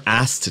something when that, you're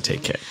asked to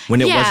take it, when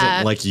it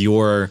wasn't like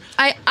your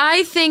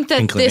I think that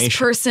inclination. this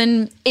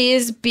person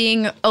is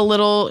being a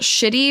little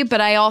shitty,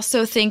 but I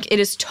also think it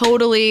is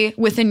totally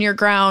within your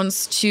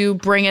grounds to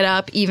bring it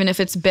up, even if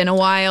it's been a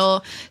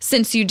while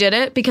since you did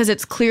it, because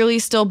it's clearly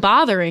still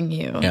bothering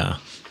you. Yeah.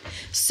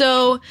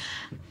 So,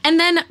 and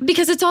then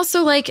because it's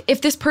also like, if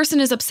this person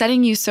is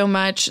upsetting you so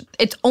much,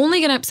 it's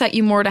only going to upset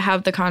you more to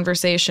have the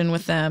conversation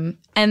with them.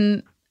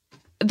 And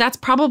that's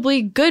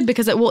probably good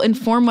because it will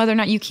inform whether or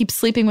not you keep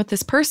sleeping with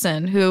this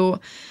person who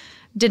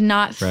did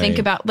not think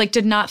about,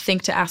 did not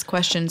think to ask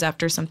questions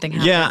after something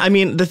happened. Yeah, I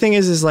mean, the thing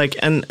is like,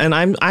 and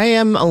I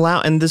am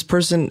allowed, and this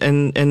person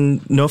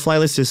and No Fly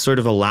List has sort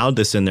of allowed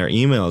this in their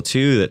email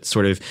too, that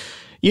sort of,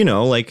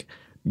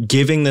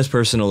 giving this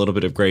person a little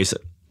bit of grace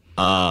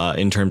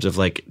in terms of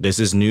this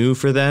is new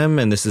for them,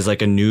 and this is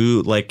a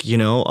new,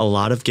 a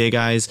lot of gay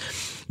guys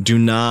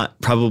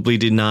probably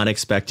did not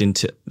expect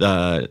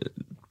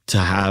to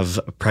have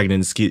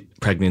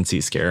pregnancy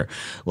scare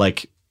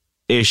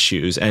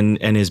issues,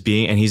 and he's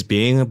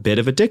being a bit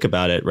of a dick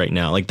about it right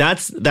now.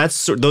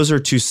 Those are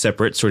two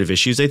separate sort of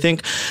issues. I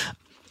think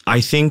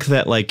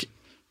that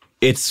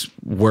it's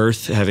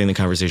worth having the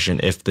conversation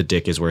if the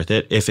dick is worth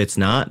it. If it's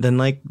not, then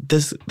the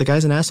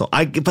guy's an asshole.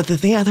 But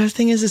the other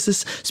thing is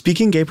this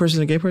speaking gay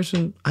person to gay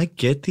person, I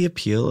get the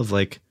appeal of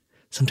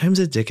sometimes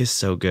a dick is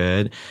so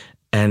good,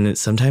 and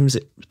sometimes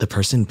the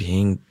person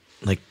being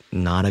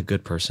not a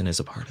good person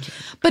is a part of it.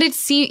 But it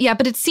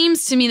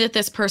seems to me that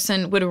this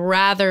person would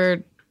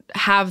rather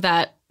have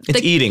that.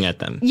 It's eating at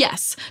them.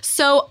 Yes.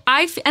 So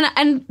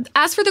and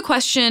as for the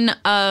question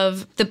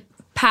of the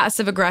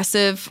passive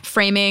aggressive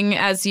framing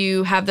as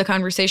you have the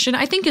conversation,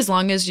 I think as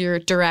long as you're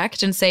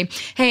direct and say,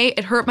 hey,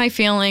 it hurt my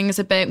feelings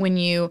a bit when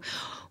you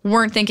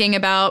weren't thinking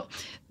about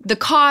the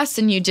cost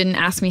and you didn't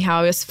ask me how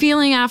I was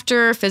feeling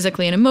after,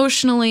 physically and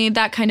emotionally.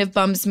 That kind of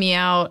bums me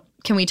out.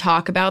 Can we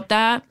talk about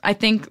that? I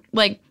think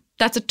like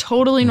that's a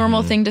totally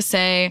normal thing to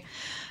say.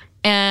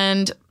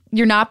 And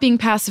you're not being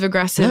passive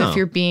aggressive if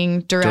you're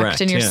being direct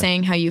and you're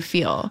saying how you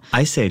feel.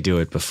 I say do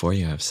it before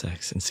you have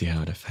sex and see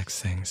how it affects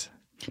things.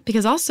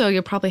 Because also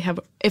you'll probably have,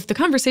 if the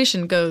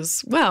conversation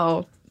goes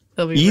well,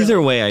 it'll be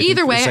either way, I think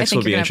I sex think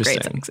will be you're gonna have great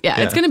interesting. sex. Yeah,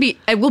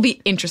 it will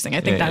be interesting.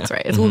 I think that's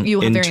right. You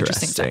will have very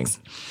interesting sex.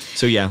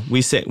 So yeah,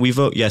 we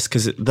vote yes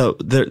because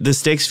the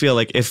stakes feel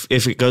like if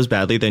it goes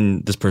badly,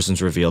 then this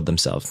person's revealed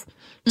themselves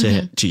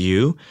to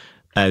you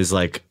as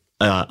like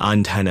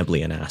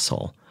untenably an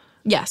asshole.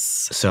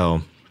 Yes.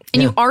 So.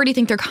 And you already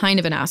think they're kind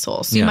of an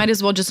asshole, so you might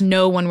as well just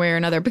know one way or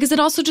another, because it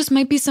also just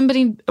might be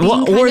somebody being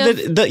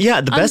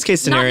the best case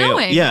scenario.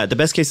 Yeah, the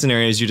best case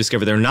scenario is you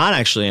discover they're not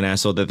actually an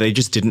asshole, that they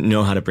just didn't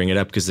know how to bring it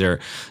up because they're,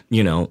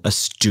 a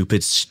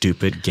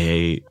stupid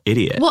gay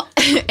idiot. Well,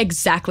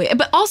 exactly.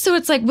 But also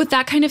it's like with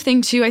that kind of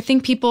thing too, I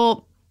think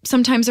people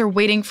sometimes are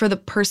waiting for the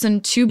person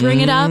to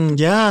bring it up.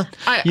 Yeah.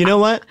 You know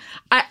what?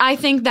 I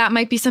think that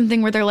might be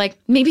something where they're like,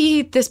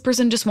 maybe this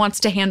person just wants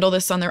to handle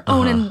this on their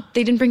own and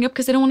they didn't bring it up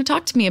because they don't want to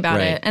talk to me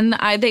about it. And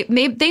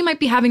they might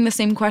be having the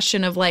same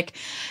question of like,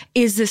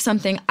 is this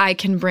something I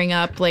can bring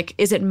up? Like,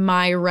 is it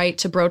my right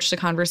to broach the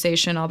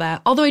conversation, all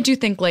that? Although I do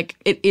think like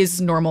it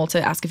is normal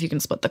to ask if you can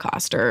split the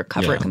cost or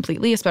cover it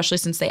completely, especially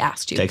since they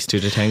asked you. Takes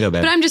two to tango,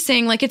 babe. But I'm just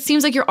saying, like, it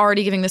seems like you're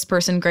already giving this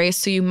person grace,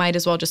 so you might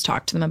as well just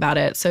talk to them about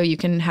it so you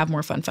can have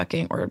more fun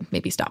fucking or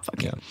maybe stop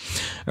fucking. Yeah.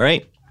 All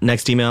right.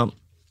 Next email.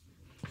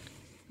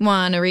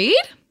 Want to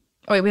read?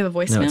 Oh, wait, we have a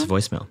voicemail? No, it's a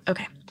voicemail.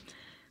 Okay.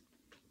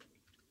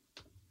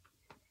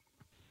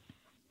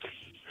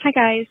 Hi,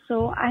 guys.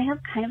 So I have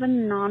kind of a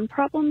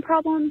non-problem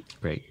problem.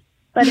 Great.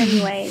 But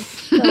anyway,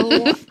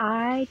 so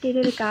I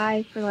dated a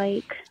guy for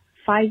like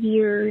 5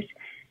 years,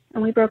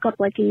 and we broke up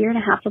like a year and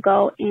a half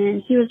ago,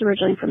 and he was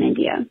originally from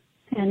India.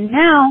 And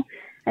now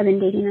I've been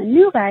dating a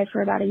new guy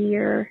for about a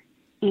year,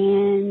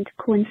 and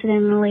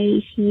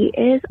coincidentally, he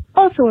is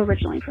also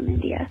originally from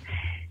India.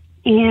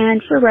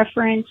 And for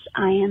reference,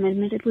 I am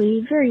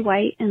admittedly very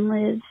white and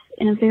live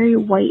in a very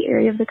white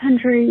area of the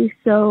country,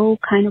 so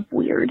kind of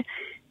weird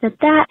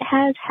that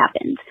has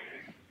happened.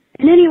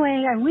 And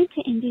anyway, I went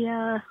to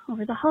India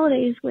over the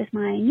holidays with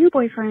my new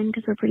boyfriend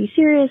because we're pretty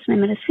serious, and I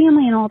met his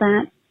family and all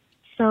that.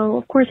 So,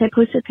 of course, I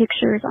posted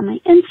pictures on my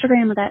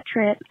Instagram of that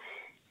trip.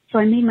 So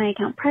I made my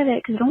account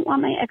private because I don't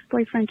want my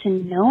ex-boyfriend to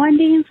know I'm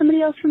dating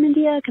somebody else from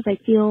India because I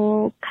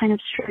feel kind of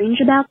strange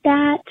about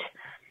that.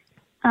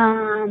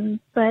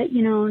 But,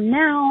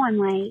 now I'm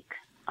like,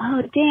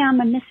 oh, damn,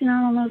 I'm missing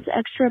out on those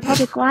extra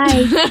public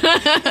likes.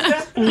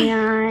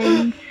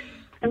 And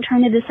I'm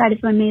trying to decide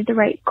if I made the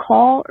right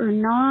call or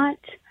not.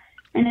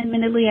 And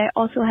admittedly, I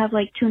also have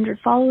like 200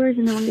 followers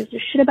and no one gives a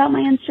shit about my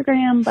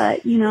Instagram,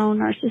 but,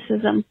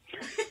 narcissism.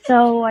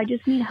 So I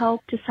just need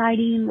help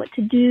deciding what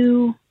to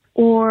do,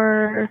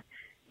 or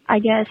I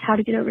guess how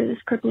to get over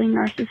this crippling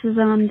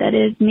narcissism that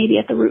is maybe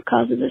at the root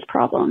cause of this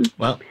problem.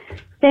 Well,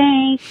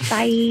 thanks.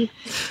 Bye.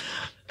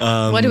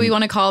 What do we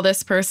want to call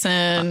this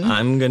person?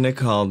 I'm going to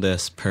call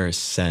this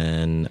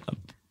person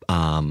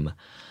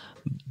Baileywood.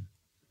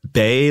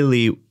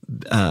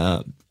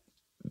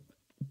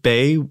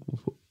 Baileywood.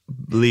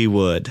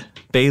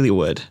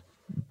 BAELLYWOOD.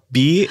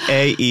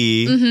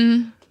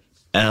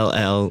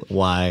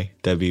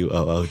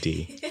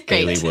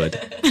 Baileywood.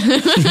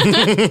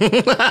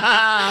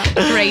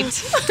 Great.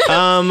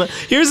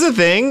 Here's the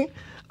thing.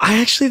 I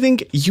actually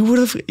think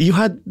you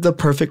had the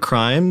perfect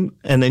crime,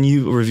 and then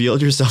you revealed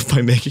yourself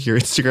by making your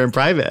Instagram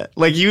private.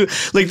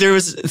 There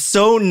was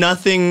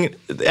nothing,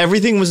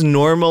 everything was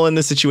normal in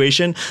the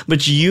situation,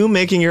 but you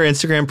making your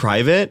Instagram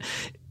private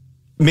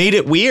made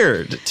it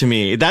weird to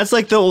me. That's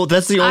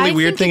the only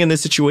weird thing in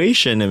this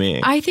situation to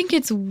me. I think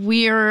it's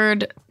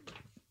weird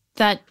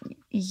that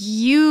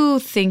you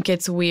think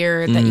it's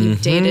weird that you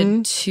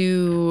dated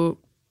two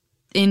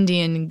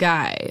Indian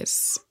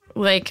guys.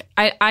 Like,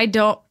 I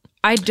don't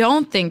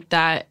think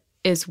that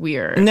is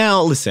weird.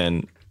 Now,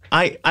 listen,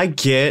 I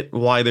get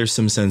why there's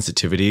some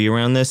sensitivity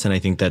around this, and I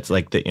think that's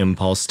like the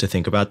impulse to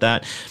think about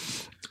that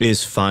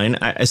is fine.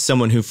 As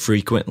someone who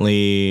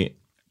frequently,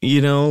 I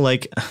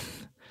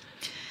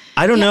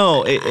don't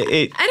know.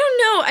 I don't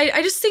know.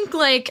 I just think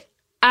like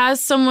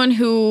as someone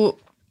who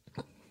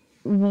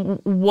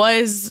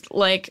was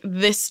like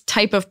this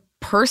type of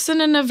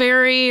person in a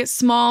very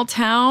small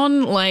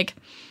town, like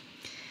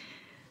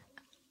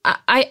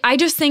I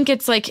just think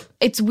it's like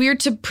it's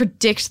weird to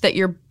predict that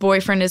your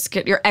ex-boyfriend is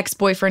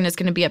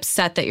going to be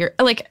upset that you're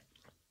like,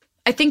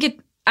 I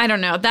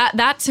don't know,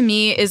 that to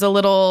me is a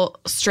little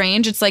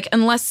strange. It's like,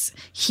 unless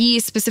he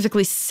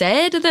specifically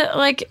said that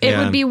like it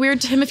would be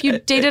weird to him if you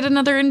dated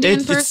another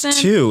Indian person.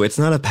 It's two. It's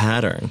not a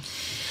pattern.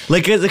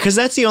 Like, because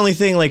that's the only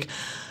thing. Like,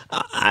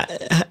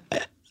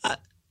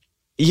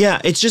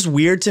 yeah, it's just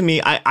weird to me.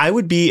 I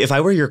would be, if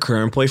I were your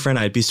current boyfriend,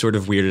 I'd be sort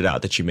of weirded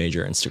out that you made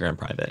your Instagram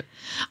private.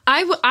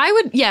 I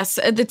would, yes.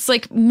 It's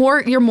like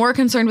you're more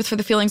concerned with for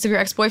the feelings of your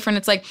ex-boyfriend.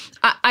 It's like,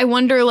 I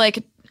wonder,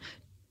 like,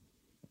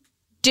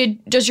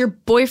 does your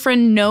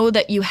boyfriend know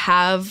that you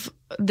have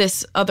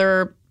this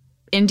other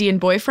Indian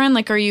boyfriend?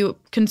 Like, are you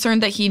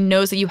concerned that he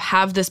knows that you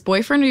have this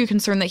boyfriend? Or are you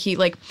concerned that he,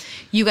 like,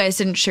 you guys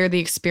didn't share the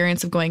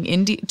experience of going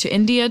to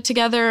India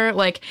together?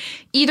 Like,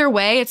 either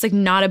way, it's like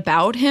not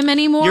about him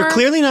anymore. You're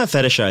clearly not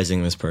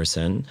fetishizing this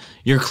person.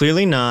 You're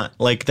clearly not,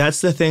 like, that's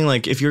the thing.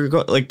 Like, if you're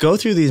go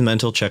through these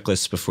mental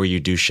checklists before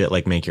you do shit,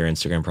 like make your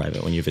Instagram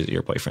private when you visit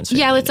your boyfriend's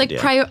family. Yeah, it's like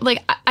India.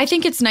 I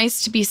think it's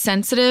nice to be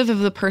sensitive of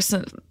the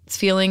person's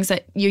feelings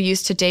that you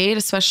used to date,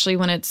 especially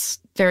when it's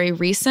very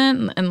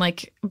recent. And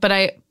like,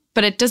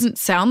 but it doesn't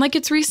sound like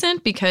it's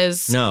recent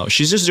because... No,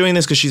 she's just doing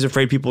this because she's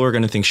afraid people are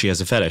going to think she has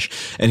a fetish.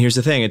 And here's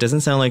the thing. It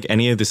doesn't sound like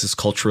any of this is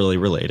culturally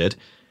related.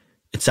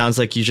 It sounds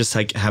like you just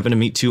like happened to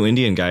meet two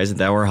Indian guys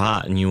that were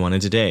hot and you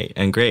wanted to date.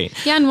 And great.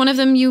 Yeah, and one of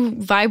them you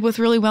vibe with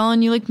really well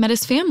and you like met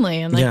his family.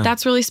 And like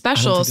that's really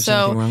special. I don't think there's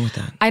anything wrong with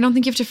that. I don't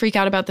think you have to freak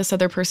out about this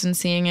other person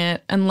seeing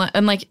it. And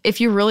like if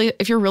you're really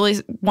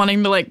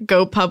wanting to like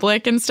go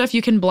public and stuff,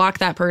 you can block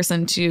that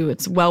person too.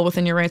 It's well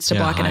within your rights to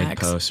block an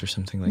ex. Post or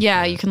something like that.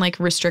 Yeah, you can like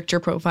restrict your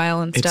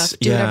profile and stuff.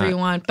 Do whatever you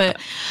want. But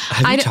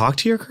have you talked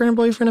to your current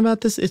boyfriend about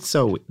this? It's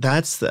so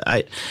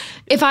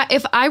if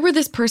I were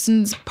this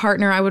person's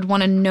partner, I would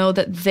want to know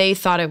that they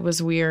thought it was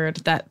weird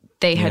that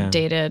they had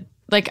dated.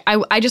 Like,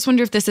 I just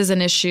wonder if this is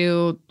an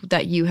issue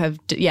that you have.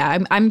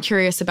 I'm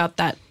curious about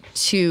that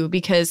too,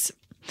 because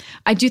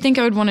I do think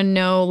I would want to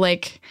know,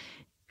 like,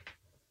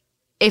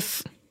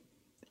 if,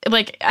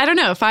 like, I don't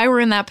know, if I were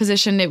in that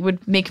position, it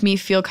would make me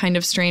feel kind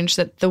of strange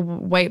that the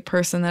white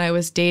person that I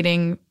was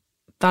dating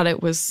thought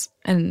it was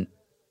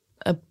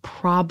a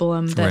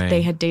problem that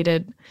they had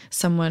dated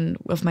someone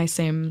of my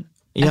same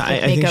I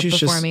think she's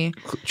just me.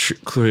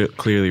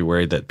 Clearly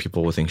worried that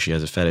people will think she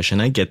has a fetish.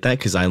 And I get that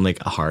because I'm like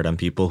hard on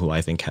people who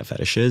I think have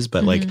fetishes.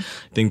 But like, I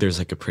think there's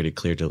like a pretty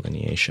clear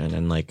delineation.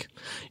 And like,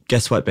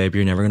 guess what, babe?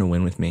 You're never going to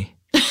win with me.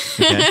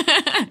 Okay?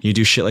 You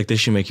do shit like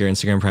this, you make your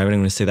Instagram private. I'm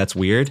going to say that's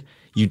weird.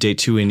 You date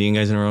two Indian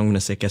guys in a row. I'm going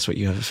to say, guess what?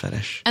 You have a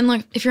fetish. And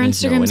look, if your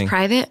Instagram's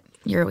private,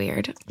 you're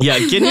weird. Yeah,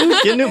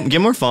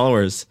 get more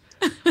followers.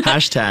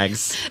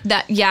 Hashtags.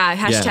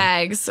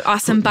 Hashtags.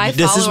 Awesome. Buy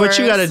this followers. Is what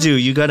you gotta do.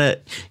 You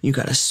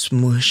gotta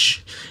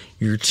smush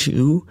your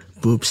two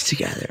boobs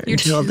together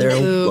until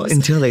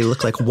they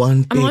look like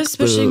one big I'm always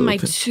smushing boob. my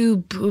two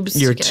boobs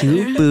your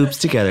together. Two boobs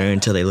together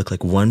until they look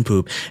like one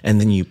boob,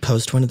 and then you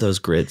post one of those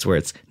grids where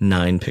it's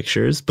 9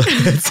 pictures, but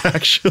it's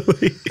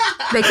actually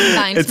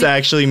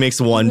actually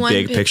makes one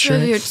big picture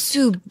of your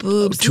two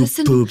boobs. Two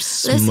boobs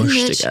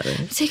smushed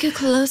together. Take a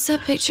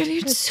close-up picture of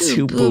your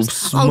two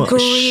boobs all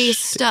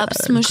greased up,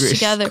 smushed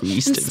together,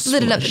 and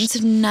split it up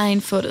into 9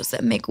 photos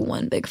that make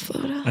one big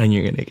photo. And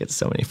you're gonna get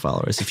so many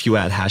followers if you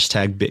add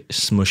hashtag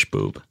smush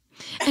boob.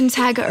 And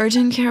tag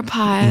Urgent Care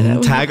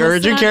Pod. Tag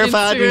Urgent Care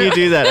Pod when you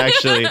do that,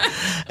 actually,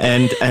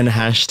 and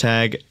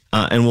hashtag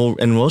and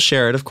we'll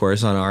share it, of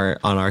course, on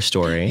our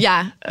story.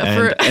 Yeah,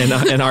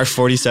 and our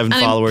 47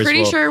 followers. I'm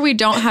pretty sure we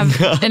don't have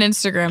an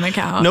Instagram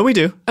account. No, we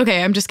do.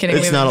 Okay, I'm just kidding.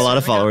 It's not a lot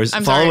of followers.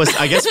 Follow us.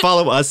 I guess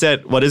follow us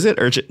at what is it?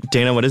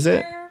 Dana, what is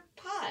it?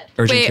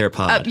 Urgent Care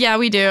Pod. Yeah,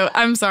 we do.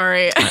 I'm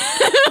sorry.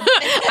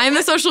 I'm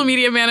the social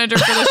media manager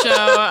for the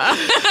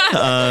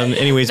show.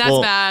 Anyways,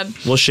 bad.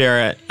 We'll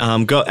share it.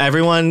 Go,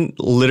 everyone.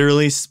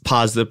 Literally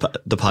pause the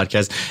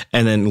podcast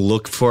and then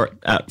look for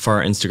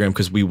our Instagram,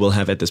 because we will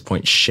have at this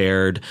point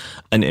shared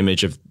an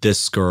image of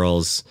this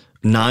girl's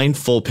 9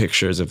 full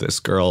pictures of this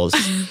girl's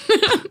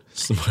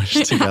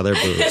smushed together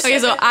boobs. Okay,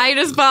 so I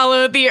just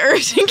followed the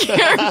Urgent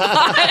Care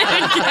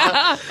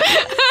Pod.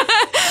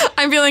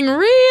 I'm feeling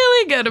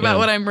really good about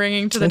what I'm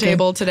bringing to the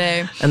table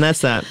today. And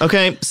that's that.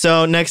 Okay,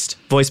 so next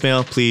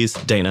voicemail, please,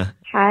 Dana.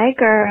 Hi,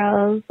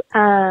 girls.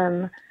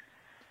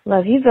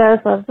 Love you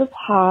both. Love the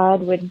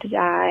pod. Would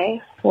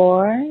die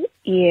for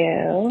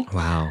you.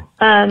 Wow.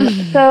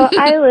 So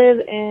I live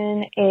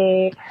in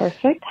a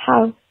perfect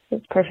house.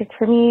 It's perfect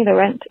for me. The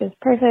rent is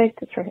perfect.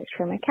 It's perfect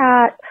for my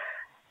cat.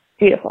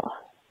 Beautiful.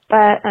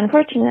 But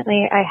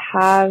unfortunately, I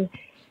have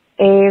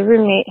a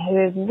roommate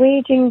who is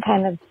waging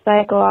kind of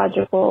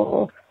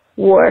psychological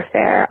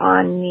warfare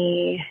on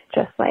me,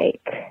 just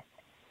like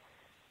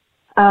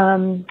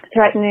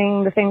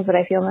threatening the things that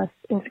I feel most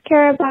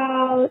insecure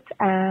about,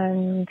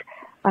 and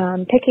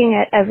picking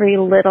at every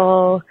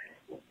little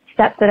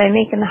step that I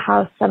make in the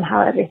house.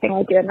 Somehow everything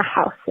I do in the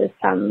house is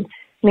some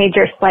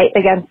major slight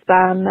against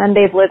them, and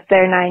they've lived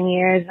there 9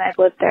 years and I've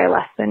lived there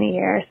less than a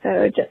year,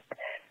 so just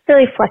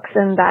really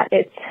flexing that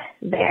it's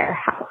their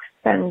house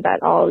and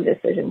that all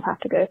decisions have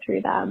to go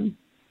through them.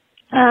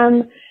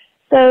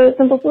 So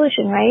simple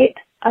solution, right?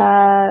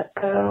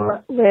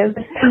 Go live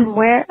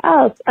somewhere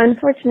else.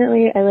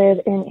 Unfortunately, I live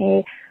in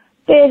a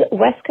big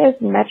West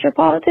Coast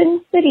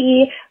metropolitan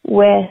city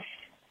with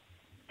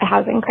a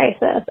housing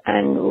crisis,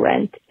 and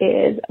rent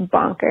is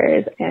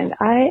bonkers, and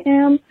I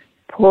am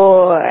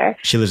poor.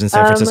 She lives in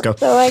San Francisco.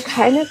 So I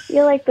kind of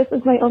feel like this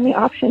is my only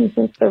option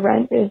since the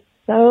rent is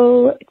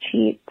so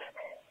cheap.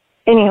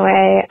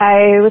 Anyway,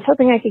 I was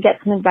hoping I could get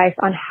some advice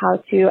on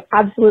how to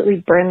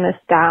absolutely burn this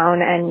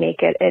down and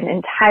make it an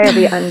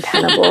entirely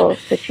untenable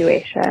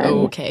situation.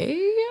 Okay.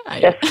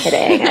 Just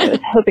kidding. I was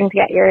hoping to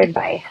get your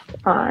advice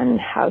on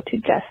how to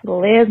just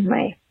live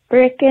my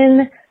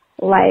frickin'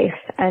 life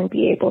and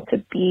be able to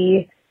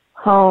be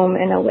home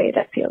in a way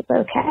that feels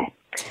okay.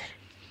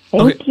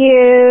 Thank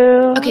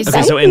you. Okay,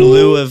 So in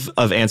lieu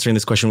of answering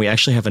this question, we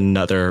actually have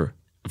another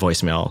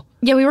voicemail.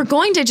 Yeah, we were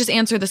going to just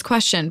answer this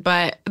question,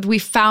 but we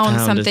found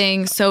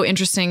something so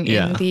interesting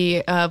in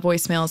the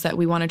voicemails that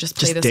we want to just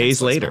play this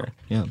days voicemail. later.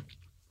 Yeah.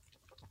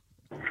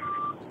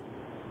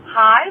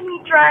 Hi,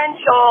 Mitra and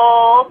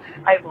Joel.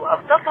 I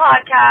love the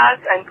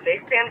podcast. I'm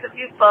big fans of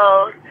you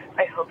both.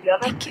 I hope you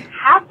have a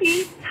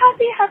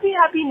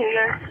happy New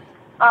Year.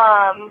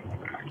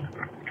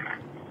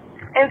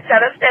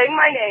 Instead of saying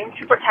my name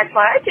to protect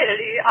my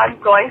identity, I'm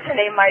going to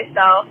name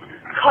myself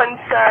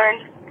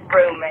Concerned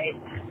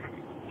Roommate.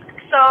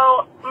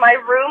 So, my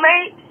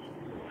roommate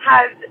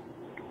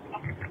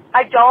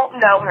I don't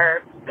know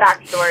her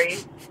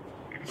backstory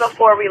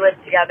before we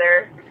lived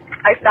together.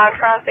 I found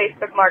her on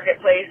Facebook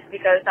Marketplace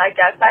because I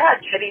guess I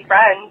had shitty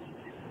friends.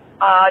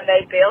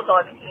 They bailed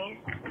on me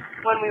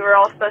when we were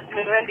all supposed to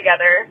move in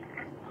together.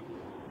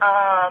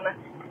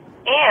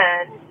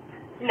 And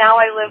now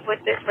I live with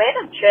this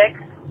random chick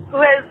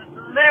who has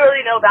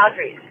literally no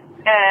boundaries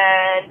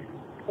and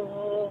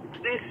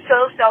is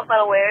so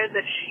self-unaware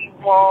that she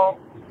won't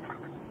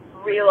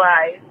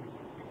realize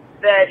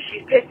that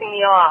she's pissing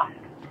me off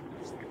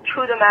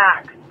to the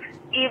max,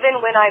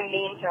 even when I'm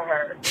mean to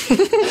her.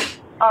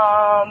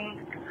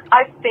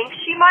 I think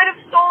she might have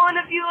stolen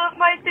a few of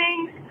my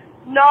things.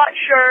 Not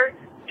sure.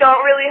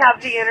 Don't really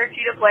have the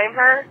energy to blame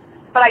her.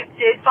 But I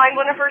did find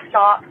one of her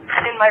socks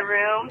in my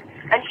room,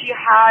 and she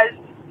has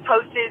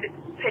posted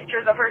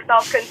pictures of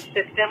herself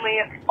consistently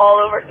all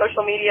over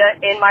social media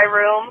in my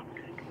room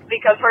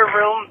because her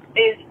room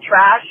is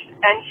trashed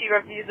and she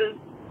refuses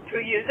to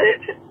use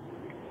it.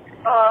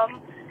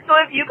 So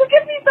if you could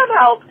give me some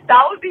help,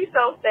 that would be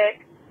so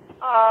sick.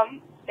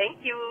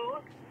 Thank you.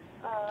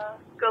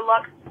 Good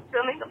luck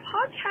filming the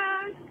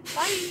podcast.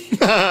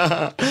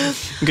 Bye.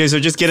 Okay, so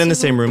just get in the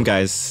same room,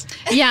 guys.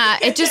 Yeah,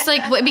 it just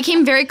it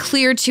became very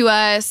clear to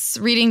us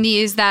reading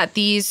these that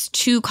these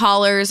two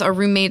callers are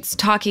roommates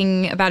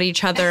talking about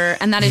each other,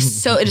 and it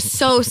is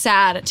so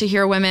sad to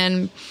hear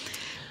women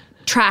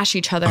trash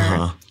each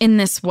other in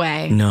this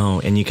way. No,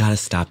 and you got to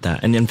stop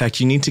that. And in fact,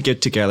 you need to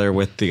get together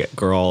with the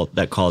girl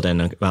that called in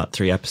about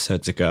 3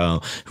 episodes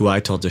ago who I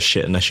told to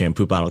shit in a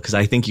shampoo bottle because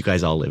I think you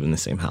guys all live in the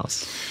same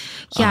house.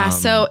 Yeah,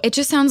 so it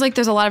just sounds like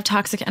there's a lot of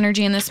toxic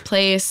energy in this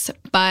place,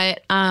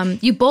 but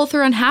you both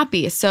are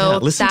unhappy. So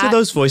listen to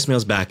those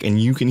voicemails back and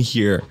you can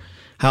hear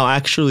how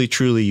actually,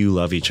 truly you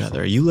love each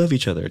other. You love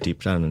each other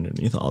deep down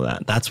underneath all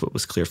that. That's what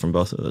was clear from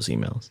both of those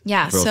emails.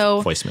 Yeah, both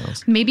so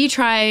voicemails. Maybe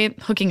try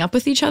hooking up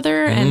with each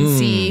other and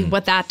see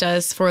what that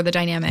does for the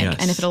dynamic. Yes.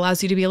 And if it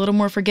allows you to be a little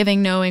more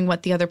forgiving, knowing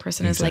what the other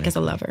person is like as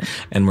a lover.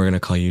 And we're going to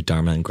call you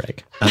Dharma and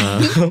Greg.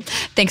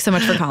 Thanks so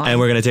much for calling. And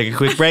we're going to take a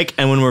quick break.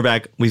 And when we're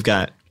back, we've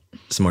got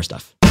some more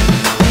stuff.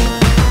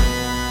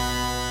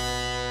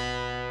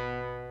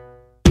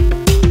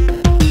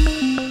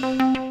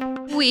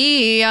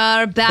 We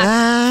are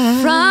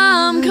back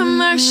from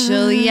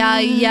commercial, yeah.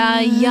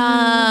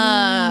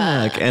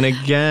 And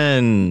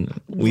again,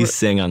 we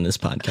sing on this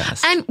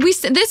podcast. And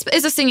this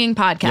is a singing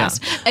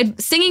podcast. Yeah.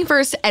 Singing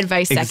first,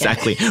 advice second.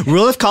 Exactly.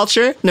 Rule of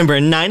culture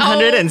number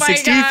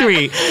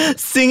 963.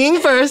 Singing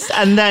first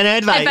and then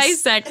advice.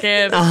 Advice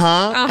second.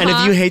 And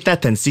if you hate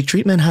that, then seek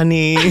treatment,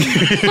 honey. We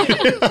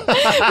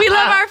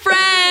love our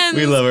friends.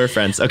 We love our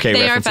friends. Okay,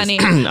 they references.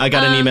 are funny. I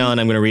got an email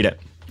and I'm going to read it.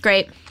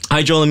 Great.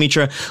 Hi, Joel and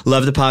Mitra.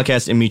 Love the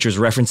podcast and Mitra's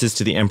references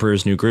to the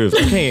Emperor's New Groove.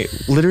 Okay,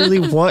 literally,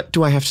 what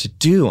do I have to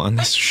do on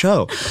this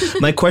show?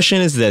 My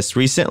question is this.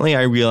 Recently,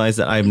 I realized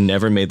that I've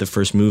never made the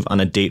first move on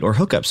a date or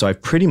hookup, so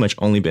I've pretty much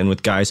only been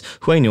with guys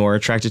who I know are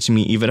attracted to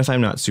me, even if I'm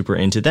not super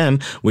into them,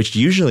 which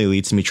usually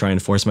leads to me trying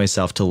to force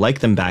myself to like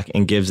them back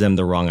and gives them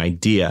the wrong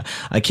idea.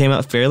 I came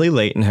out fairly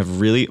late and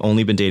have really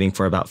only been dating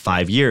for about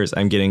 5 years.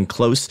 I'm getting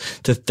close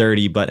to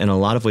 30, but in a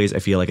lot of ways, I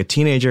feel like a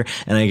teenager,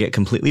 and I get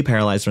completely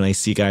paralyzed when I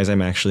see guys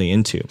I'm actually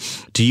into.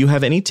 Do you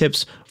have any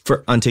tips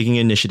on taking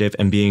initiative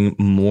and being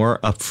more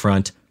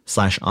upfront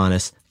 /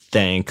 honest?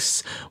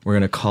 Thanks. We're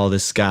going to call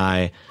this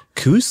guy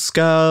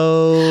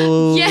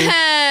Cusco.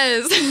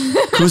 Yes.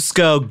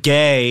 Cusco,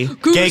 gay.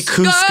 Cusco. Gay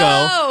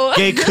Cusco.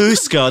 Gay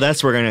Cusco.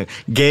 That's what we're going to.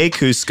 Gay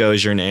Cusco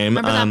is your name.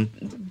 Remember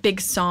that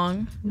big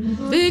song?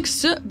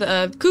 Cusco.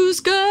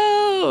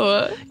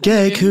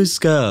 Gay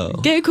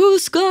Cusco. Gay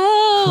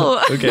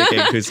Cusco. Okay, Gay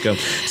Cusco.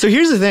 So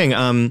here's the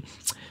thing.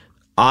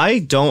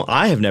 I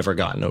have never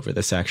gotten over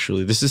this,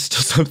 actually. This is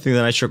still something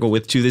that I struggle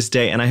with to this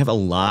day, and I have a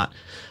lot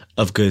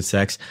of good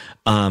sex.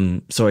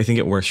 So I think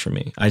it works for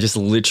me. I just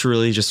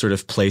literally just sort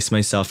of place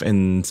myself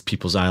in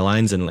people's eye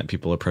lines and let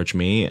people approach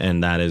me,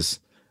 and that is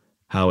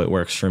how it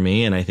works for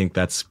me. And I think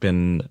that's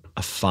been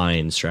a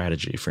fine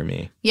strategy for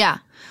me. Yeah.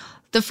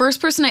 The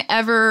first person I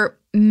ever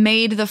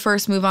made the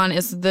first move on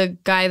is the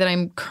guy that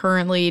I'm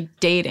currently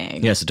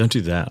dating. Yeah, so don't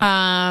do that.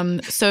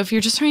 So if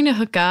you're just trying to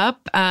hook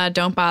up,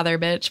 don't bother,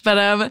 bitch.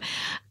 But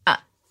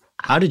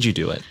how did you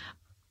do it?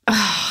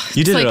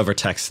 You did It's it like- over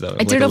text, though.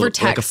 I did it over Like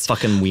a text.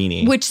 fucking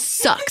weenie. which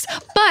sucks.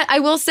 But I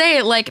will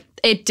say, like,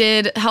 it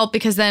did help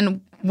because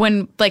then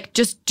when, like,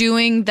 just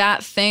doing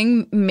that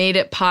thing made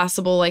it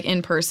possible, like,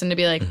 in person to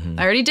be like,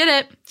 I already did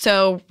it,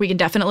 so we can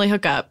definitely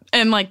hook up.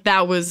 And, like,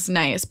 that was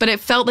nice. But it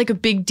felt like a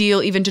big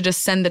deal even to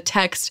just send the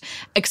text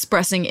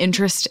expressing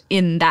interest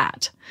in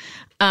that.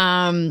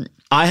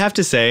 I have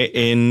to say,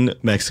 in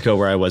Mexico,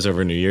 where I was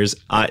over New Year's,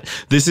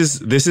 this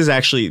is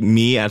actually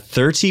me at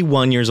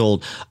 31 years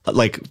old,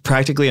 like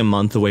practically a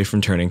month away from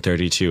turning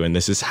 32, and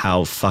this is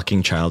how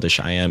fucking childish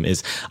I am.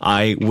 Is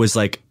I was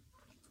like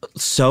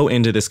so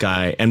into this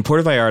guy, and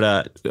Puerto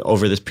Vallarta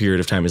over this period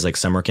of time is like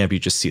summer camp. You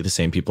just see the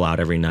same people out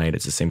every night.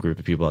 It's the same group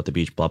of people at the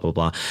beach, blah blah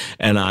blah.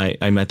 And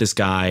I met this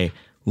guy,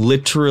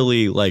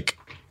 literally like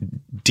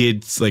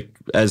did like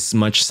as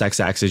much sex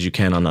acts as you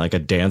can on like a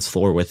dance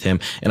floor with him,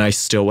 and I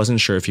still wasn't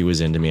sure if he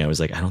was into me. I was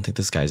like, I don't think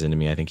this guy's into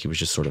me. I think he was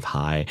just sort of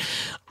high.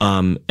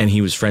 And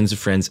he was friends of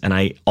friends, and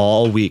I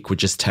all week would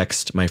just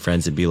text my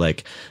friends and be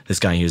like, this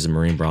guy, he was a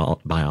marine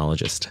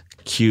biologist,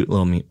 cute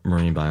little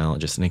marine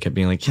biologist, and he kept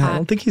being like, yeah, I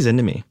don't think he's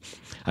into me.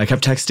 I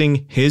kept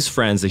texting his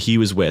friends that he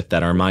was with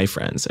that are my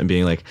friends and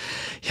being like,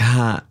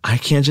 yeah, I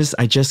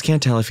just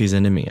can't tell if he's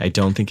into me. I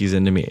don't think he's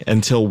into me,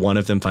 until one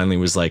of them finally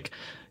was like,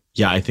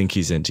 yeah, I think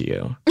he's into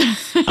you.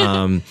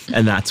 And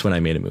that's when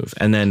I made a move.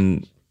 And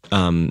then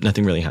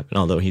nothing really happened,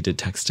 although he did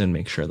text and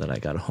make sure that I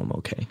got home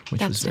okay,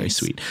 which was very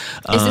sweet.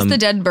 Is this the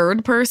dead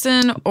bird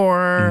person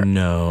or?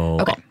 No.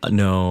 Okay.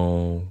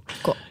 No.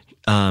 Cool.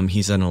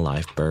 He's an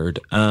alive bird.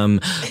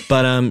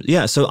 But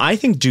yeah, so I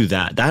think do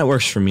that. That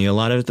works for me a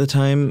lot of the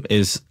time,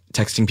 is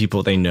texting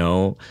people they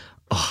know,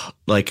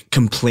 like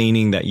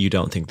complaining that you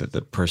don't think that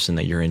the person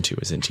that you're into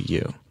is into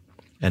you.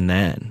 And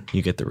then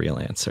you get the real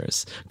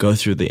answers. Go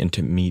through the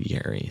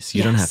intermediaries.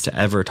 You don't have to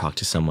ever talk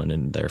to someone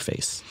in their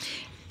face.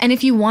 And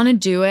if you want to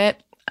do it,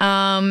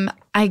 I mean,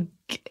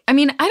 I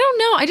don't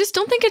know. I just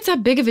don't think it's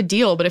that big of a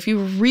deal. But if you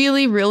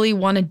really, really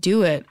want to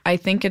do it, I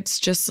think it's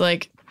just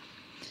like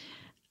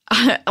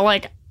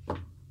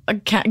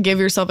give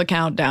yourself a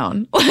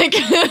countdown. Like,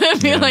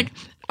 be like,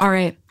 all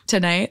right,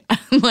 tonight.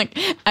 Like,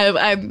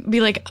 I'd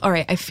be like, all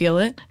right, I feel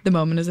it. The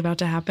moment is about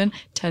to happen.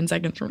 10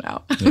 seconds from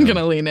now, I'm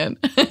gonna lean in.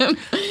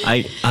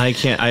 I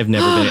can't. I've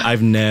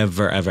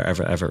never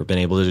ever been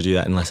able to do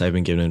that unless I've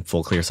been given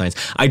full clear signs.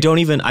 I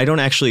don't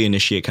actually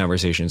initiate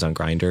conversations on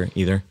Grindr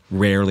either.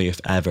 Rarely, if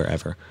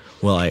ever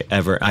will I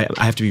ever. I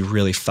have to be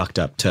really fucked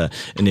up to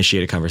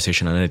initiate a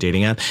conversation on a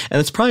dating app, and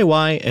that's probably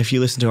why, if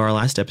you listen to our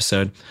last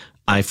episode,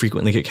 I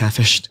frequently get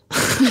catfished.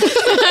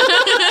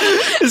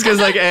 It's because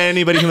like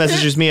anybody who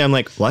messages me, I'm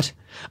like, what?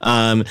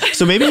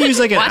 So maybe use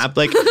like an app,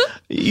 like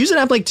use an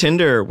app like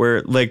Tinder,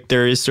 where like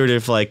there is sort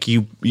of like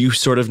you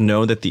sort of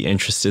know that the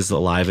interest is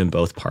alive in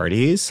both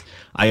parties.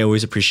 I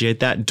always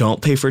appreciate that.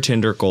 Don't pay for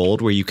Tinder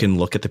Gold, where you can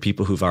look at the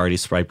people who've already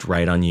swiped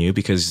right on you,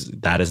 because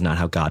that is not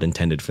how God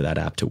intended for that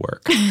app to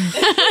work.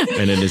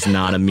 And it is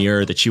not a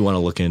mirror that you want to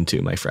look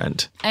into, my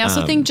friend. I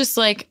also think just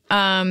like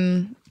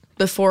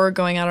before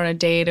going out on a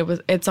date,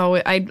 it's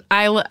always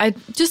I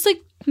just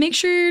like make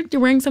sure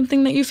you're wearing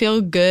something that you feel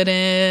good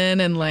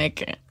in, and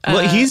like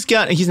well, he's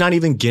not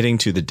even getting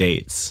to the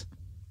dates.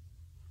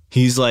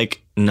 He's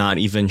like not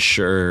even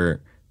sure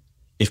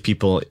if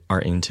people are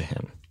into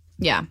him.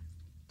 Yeah.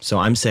 So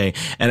I'm saying,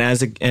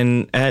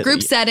 and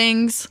group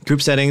settings,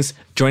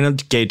 join a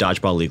gay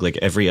dodgeball league like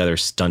every other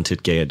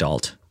stunted gay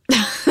adult.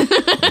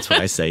 That's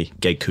what I say,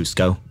 gay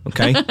Cusco.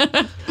 Okay.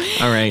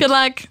 All right. Good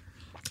luck.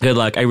 Good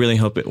luck. I really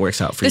hope it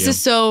works out for you. This is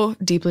so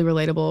deeply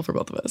relatable for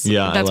both of us.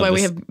 Yeah, that's why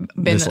we have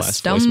been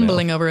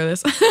stumbling over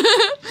this.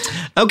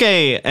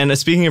 Okay, and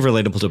speaking of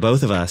relatable to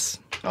both of us,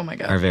 oh my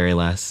God, our very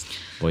last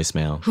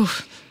voicemail.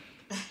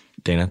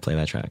 Dana, play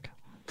that track.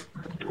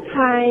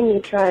 Hi,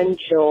 Mitra and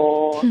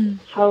Joel.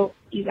 Hope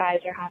you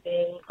guys are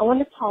having a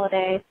wonderful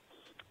holiday.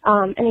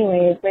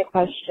 Anyways, my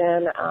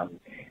question.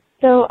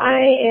 So I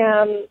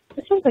am,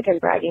 it sounds like I'm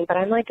bragging, but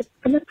I'm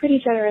a pretty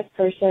generous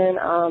person.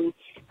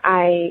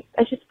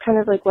 It's just kind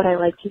of like what I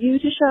like to do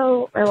to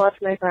show my love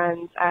to my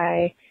friends.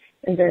 I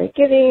am very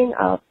giving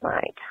of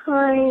my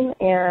time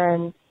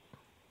and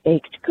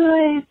baked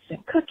goods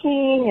and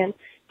cooking and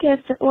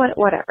gifts and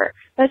whatever.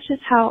 That's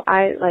just how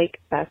I like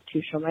best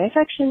to show my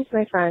affection to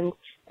my friends.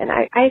 And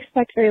I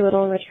expect very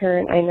little in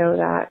return. I know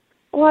that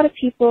a lot of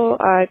people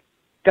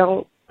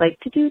don't like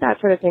to do that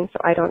sort of thing, so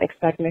I don't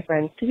expect my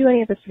friends to do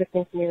any of this sort of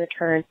thing for me in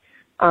return.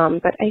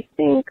 But I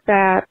think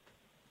that,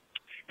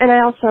 and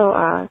I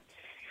also,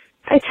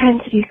 I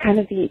tend to be kind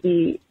of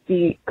the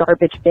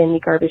garbage bin, the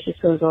garbage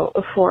disposal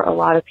for a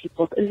lot of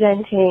people,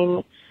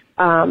 venting,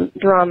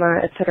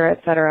 drama, et cetera,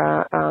 et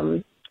cetera.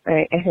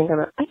 I think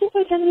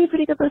I tend to be a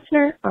pretty good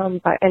listener.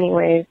 But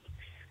anyways,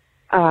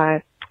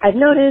 I've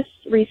noticed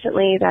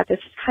recently that this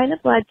has kind of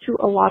led to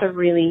a lot of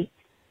really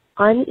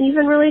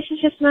uneven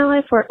relationships in my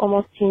life, where it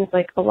almost seems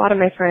like a lot of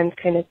my friends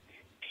kind of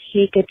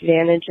take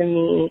advantage of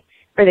me,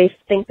 or they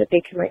think that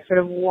they can like sort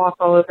of walk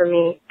all over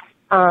me.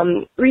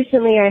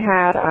 Recently I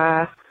had,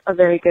 a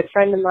very good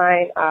friend of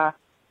mine,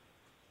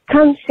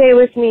 come stay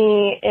with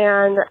me,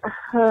 and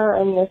her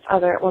and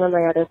one of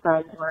my other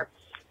friends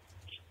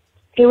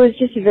it was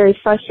just a very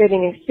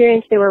frustrating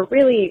experience. They were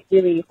really,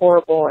 really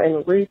horrible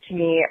and rude to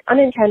me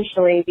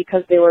unintentionally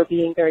because they were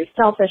being very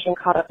selfish and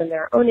caught up in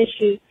their own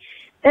issues.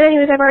 And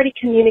anyways, I've already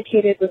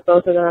communicated with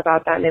both of them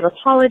about that, and they've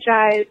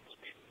apologized.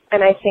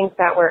 And I think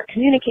that we're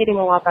communicating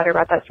a lot better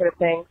about that sort of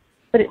thing.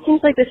 But it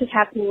seems like this is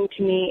happening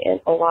to me in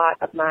a lot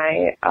of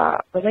my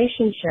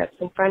relationships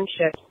and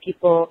friendships.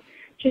 People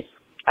just,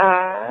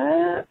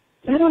 I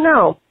don't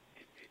know.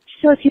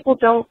 Just feel like people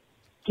don't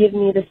give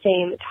me the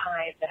same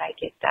time that I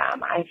give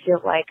them. I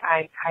feel like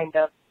I'm kind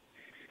of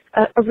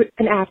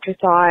an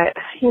afterthought.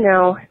 You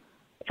know,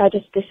 if I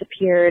just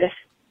disappeared,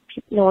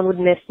 no one would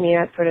miss me,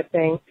 that sort of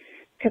thing.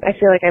 Because I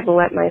feel like I've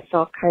let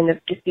myself kind of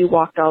just be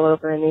walked all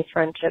over in these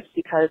friendships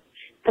because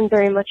I'm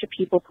very much a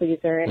people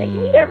pleaser and I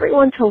need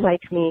everyone to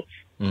like me,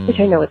 which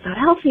I know is not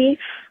healthy.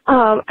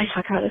 I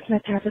talk about this with my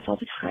therapist all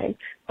the time.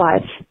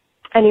 But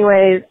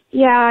anyways,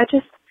 yeah,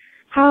 just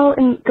how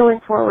in going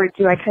forward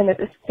do I kind of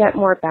just set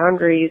more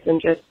boundaries and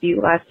just be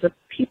less a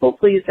people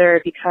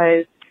pleaser,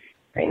 because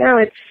right now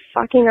it's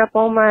fucking up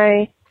all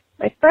my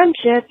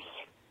friendships.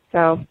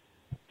 So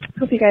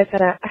hope you guys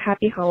had a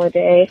happy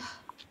holiday.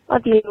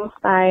 Love you.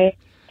 Bye.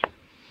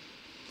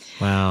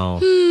 Wow.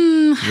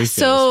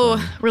 So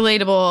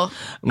relatable.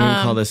 I'm going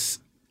to call this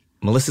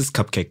Melissa's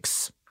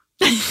Cupcakes.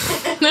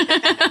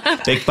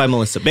 Baked by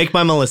Melissa. Baked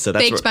by Melissa.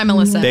 Baked by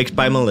Melissa. Baked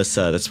by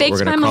Melissa. That's what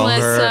we're going to call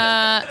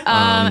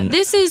her.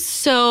 This is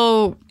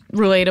so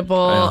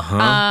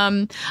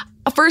relatable.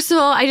 First of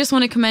all, I just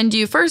want to commend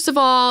you, first of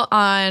all,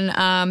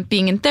 on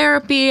being in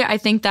therapy. I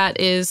think that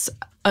is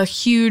a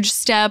huge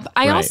step.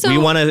 We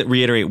want to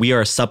reiterate, we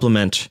are a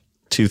supplement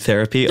to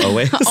therapy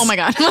always. Oh my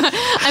God.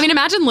 I mean,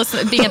 imagine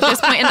being at this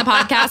point in the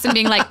podcast and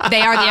being like, they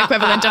are the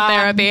equivalent of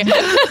therapy.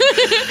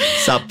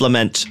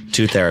 Supplement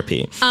to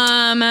therapy.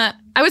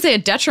 I would say a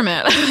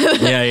detriment.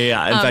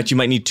 Yeah. In fact, you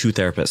might need 2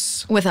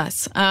 therapists. With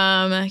us.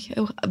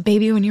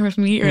 Baby, when you're with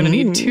me, you're going to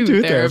need 2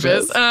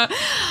 therapists.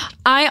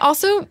 I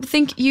also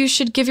think you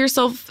should give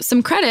yourself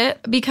some credit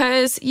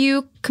because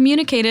you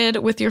communicated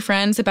with your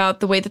friends about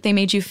the way that they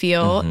made you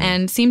feel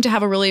and seemed to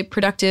have a really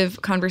productive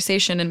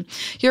conversation. And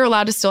you're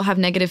allowed to still have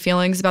negative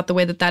feelings about the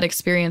way that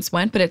experience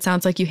went, but it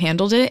sounds like you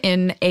handled it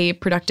in a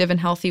productive and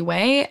healthy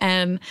way.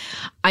 And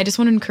I just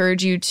want to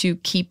encourage you to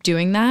keep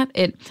doing that.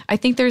 I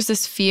think there's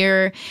this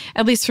fear,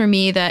 at least for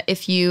me, that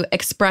if you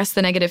express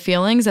the negative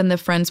feelings, then the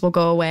friends will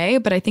go away.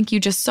 But I think you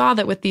just saw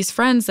that with these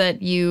friends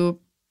that you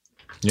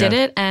did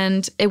it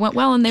and it went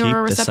well and they were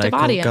a receptive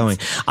audience. Going.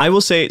 I will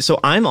say, so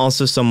I'm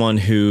also someone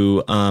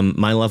who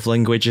my love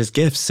language is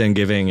gifts and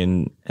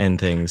giving and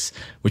things,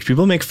 which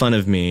people make fun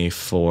of me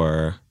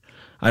for.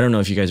 I don't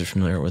know if you guys are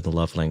familiar with the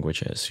love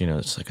languages. You know,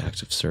 it's like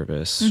acts of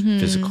service,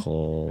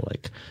 physical,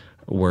 like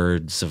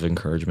words of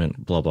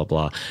encouragement, blah, blah,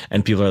 blah.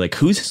 And people are like,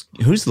 whose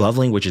love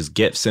language is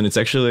gifts? And it's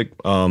actually like,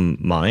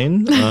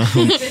 mine.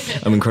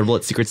 I'm incredible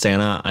at Secret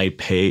Santa. I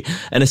pay.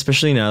 And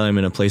especially now that I'm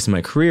in a place in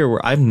my career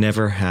where I've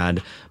never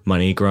had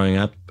money growing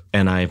up.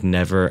 And I've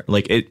never,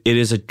 like,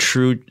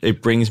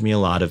 it brings me a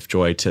lot of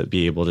joy to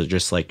be able to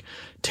just like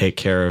take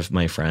care of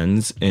my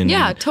friends in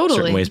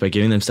certain ways by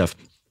giving them stuff.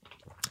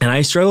 And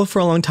I struggle for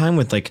a long time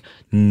with like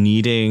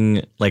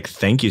needing like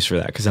thank yous for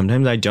that, because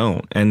sometimes I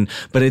don't.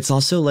 But it's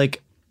also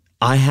like,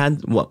 I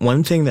had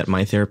one thing that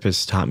my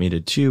therapist taught me to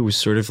do was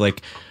sort of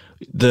like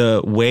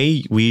the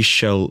way we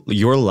show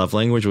your love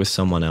language with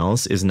someone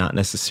else is not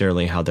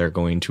necessarily how they're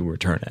going to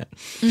return it.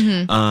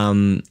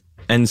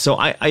 And so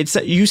I'd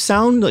say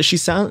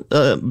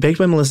Baked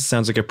by Melissa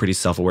sounds like a pretty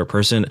self-aware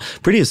person,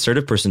 pretty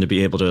assertive person to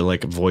be able to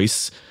like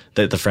voice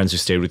that the friends who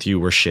stayed with you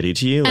were shitty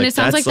to you. And it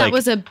sounds like that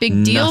was a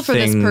big deal for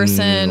this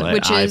person,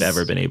 which I've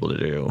ever been able to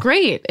do.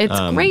 Great. It's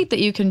great that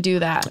you can do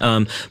that.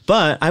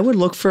 But I would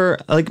look for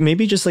like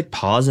maybe just like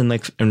pause and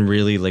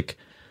really like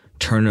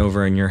turn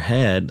over in your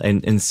head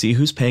and see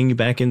who's paying you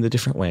back in the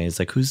different ways.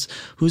 Like who's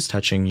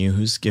touching you,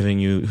 who's giving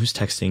you, who's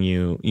texting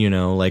you, you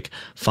know, like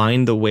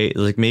find the way,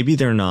 like maybe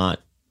they're not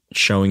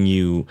showing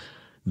you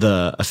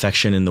the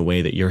affection in the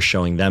way that you're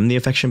showing them the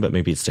affection, but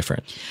maybe it's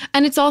different.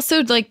 And it's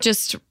also like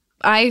just,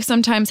 I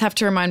sometimes have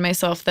to remind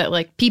myself that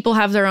like people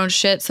have their own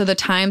shit. So the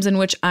times in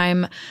which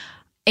I'm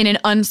in an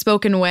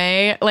unspoken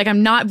way, like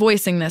I'm not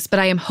voicing this, but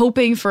I am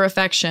hoping for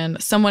affection,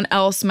 someone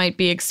else might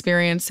be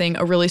experiencing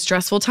a really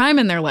stressful time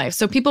in their life.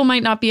 So people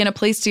might not be in a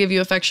place to give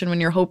you affection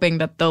when you're hoping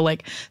that they'll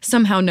like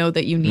somehow know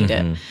that you need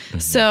it.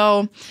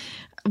 So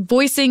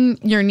voicing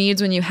your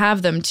needs when you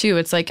have them too.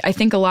 It's like, I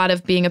think a lot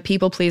of being a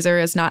people pleaser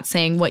is not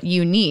saying what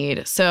you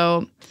need.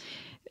 So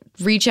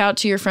reach out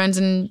to your friends,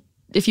 and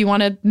if you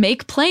want to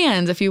make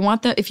plans, if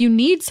you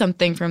need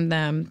something from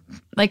them,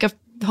 like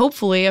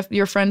hopefully if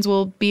your friends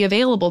will be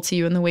available to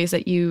you in the ways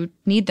that you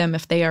need them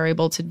if they are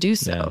able to do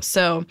so. Yeah.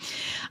 So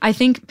I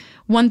think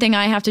one thing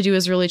I have to do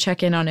is really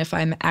check in on if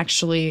I'm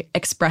actually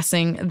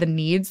expressing the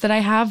needs that I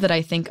have that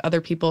I think other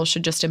people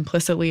should just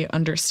implicitly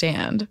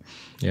understand.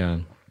 Yeah.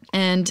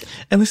 And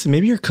listen,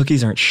 maybe your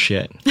cookies aren't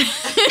shit.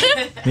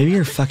 Maybe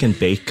you're fucking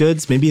baked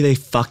goods. Maybe they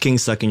fucking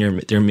suck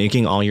and they're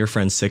making all your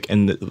friends sick.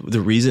 And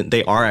the reason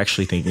they are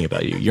actually thinking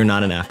about you, you're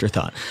not an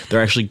afterthought.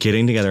 They're actually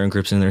getting together in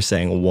groups and they're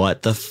saying,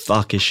 what the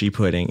fuck is she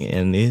putting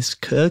in these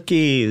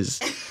cookies?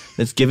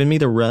 It's giving me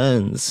the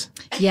runs.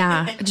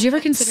 Yeah. Did you ever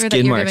consider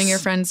that you're giving your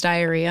friends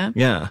diarrhea?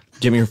 Yeah.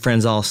 Giving your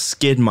friends all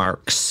skid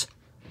marks.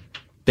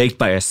 Baked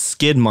by a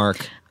skid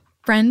mark.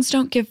 Friends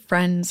don't give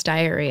friends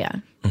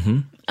diarrhea. Mm-hmm.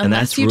 And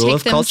that's you rule take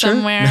of them culture?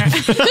 somewhere.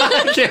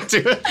 I can't do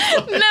it.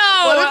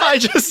 No. What if I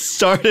just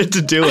started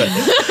to do it?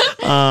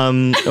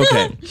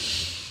 Okay.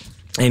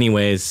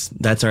 Anyways,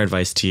 that's our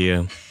advice to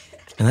you.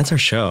 And that's our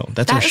show.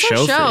 That's our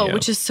show for you.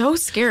 Which is so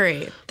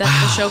scary that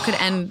the show could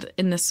end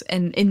in this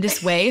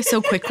way so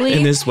quickly.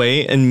 In this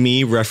way, and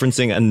me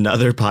referencing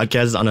another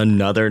podcast on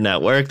another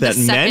network that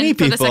many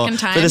people,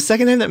 for the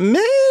second time, that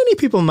many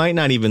people might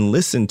not even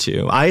listen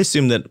to. I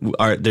assume that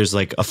there's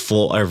like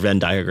our Venn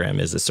diagram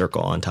is a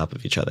circle on top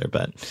of each other,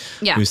 but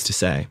who's to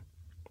say?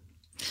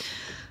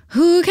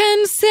 Who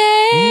can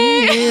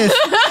say?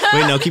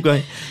 Wait, no, keep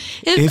going.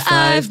 If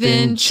I've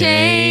been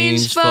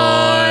changed for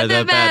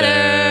the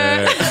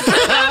better.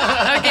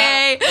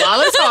 Okay.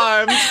 Flawless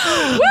Arms.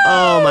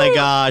 Oh my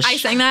gosh. I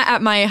sang that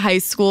at my high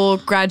school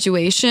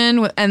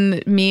graduation,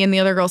 and me and the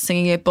other girl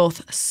singing it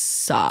both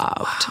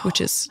sobbed, which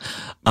is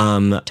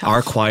tough.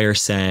 Our choir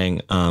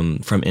sang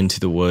from Into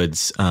the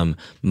Woods,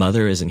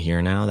 Mother Isn't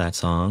Here Now, that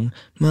song.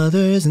 Mother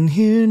isn't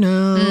here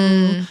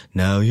now.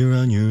 Now you're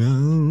on your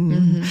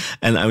own.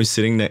 And I was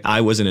sitting there. I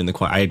wasn't in the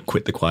choir. I had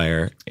quit the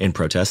choir in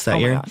protest that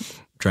year.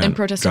 God. In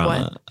protest of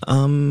what?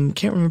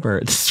 Can't remember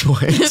at this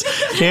point.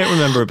 Can't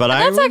remember, but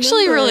that's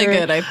actually really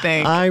good, I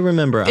think. I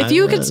remember. If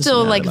you could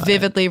still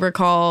vividly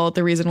recall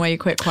the reason why you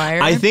quit choir.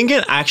 I think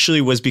it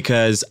actually was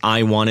because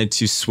I wanted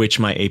to switch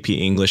my AP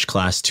English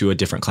class to a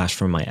different class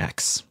from my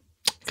ex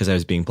because I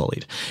was being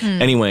bullied.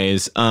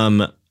 Anyways,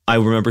 I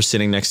remember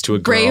sitting next to a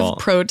girl. Brave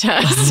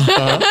protest.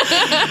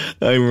 I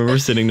remember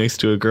sitting next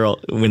to a girl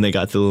when they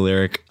got to the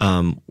lyric,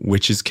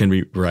 witches can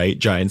be right,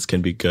 giants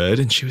can be good.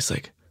 And she was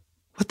like,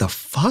 what the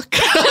fuck?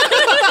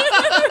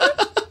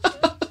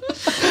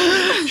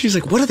 She's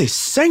like, what are they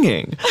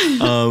singing?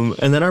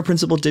 And then our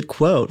principal did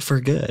quote for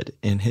good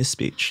in his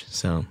speech.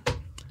 So,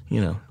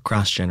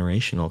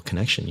 cross-generational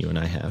connection you and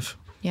I have.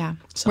 Yeah,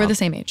 we're the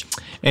same age.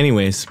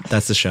 Anyways,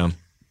 that's the show.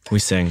 We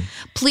sing.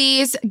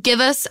 Please give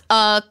us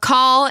a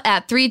call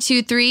at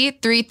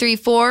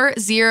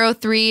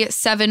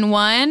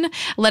 323-334-0371.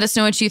 Let us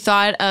know what you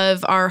thought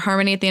of our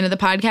harmony at the end of the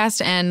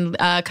podcast and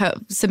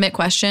submit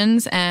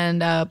questions.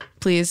 And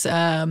please let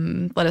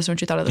us know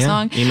what you thought of the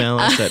song. Email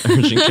us at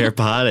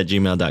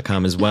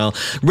urgentcarepod@gmail.com as well.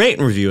 Rate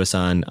and review us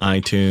on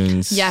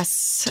iTunes.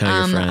 Yes. Tell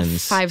your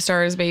friends. 5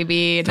 stars,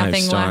 baby. 5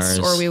 Nothing stars.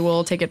 less, or we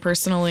will take it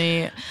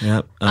personally.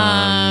 Yep.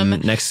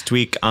 Next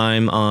week,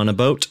 I'm on a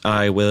boat.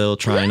 I will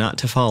try not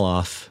to fall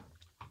off.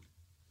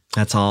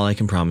 That's all I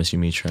can promise you,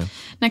 Mitra.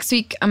 Next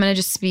week, I'm going to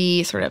just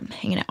be sort of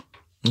hanging out.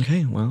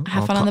 Okay, well,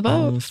 have fun on the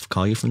boat. I'll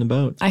call you from the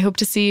boat. I hope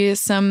to see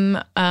some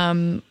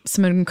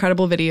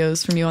incredible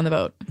videos from you on the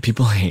boat.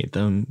 People hate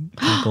them.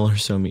 People are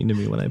so mean to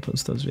me when I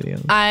post those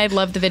videos. I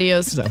love the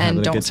videos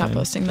and don't stop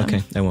posting them.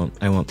 Okay, I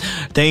won't.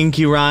 Thank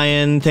you,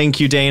 Ryan. Thank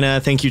you, Dana.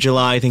 Thank you,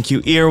 July. Thank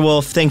you,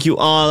 Earwolf. Thank you,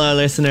 all our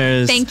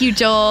listeners. Thank you,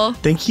 Joel.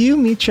 Thank you,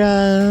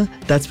 Mitra.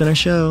 That's been our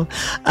show.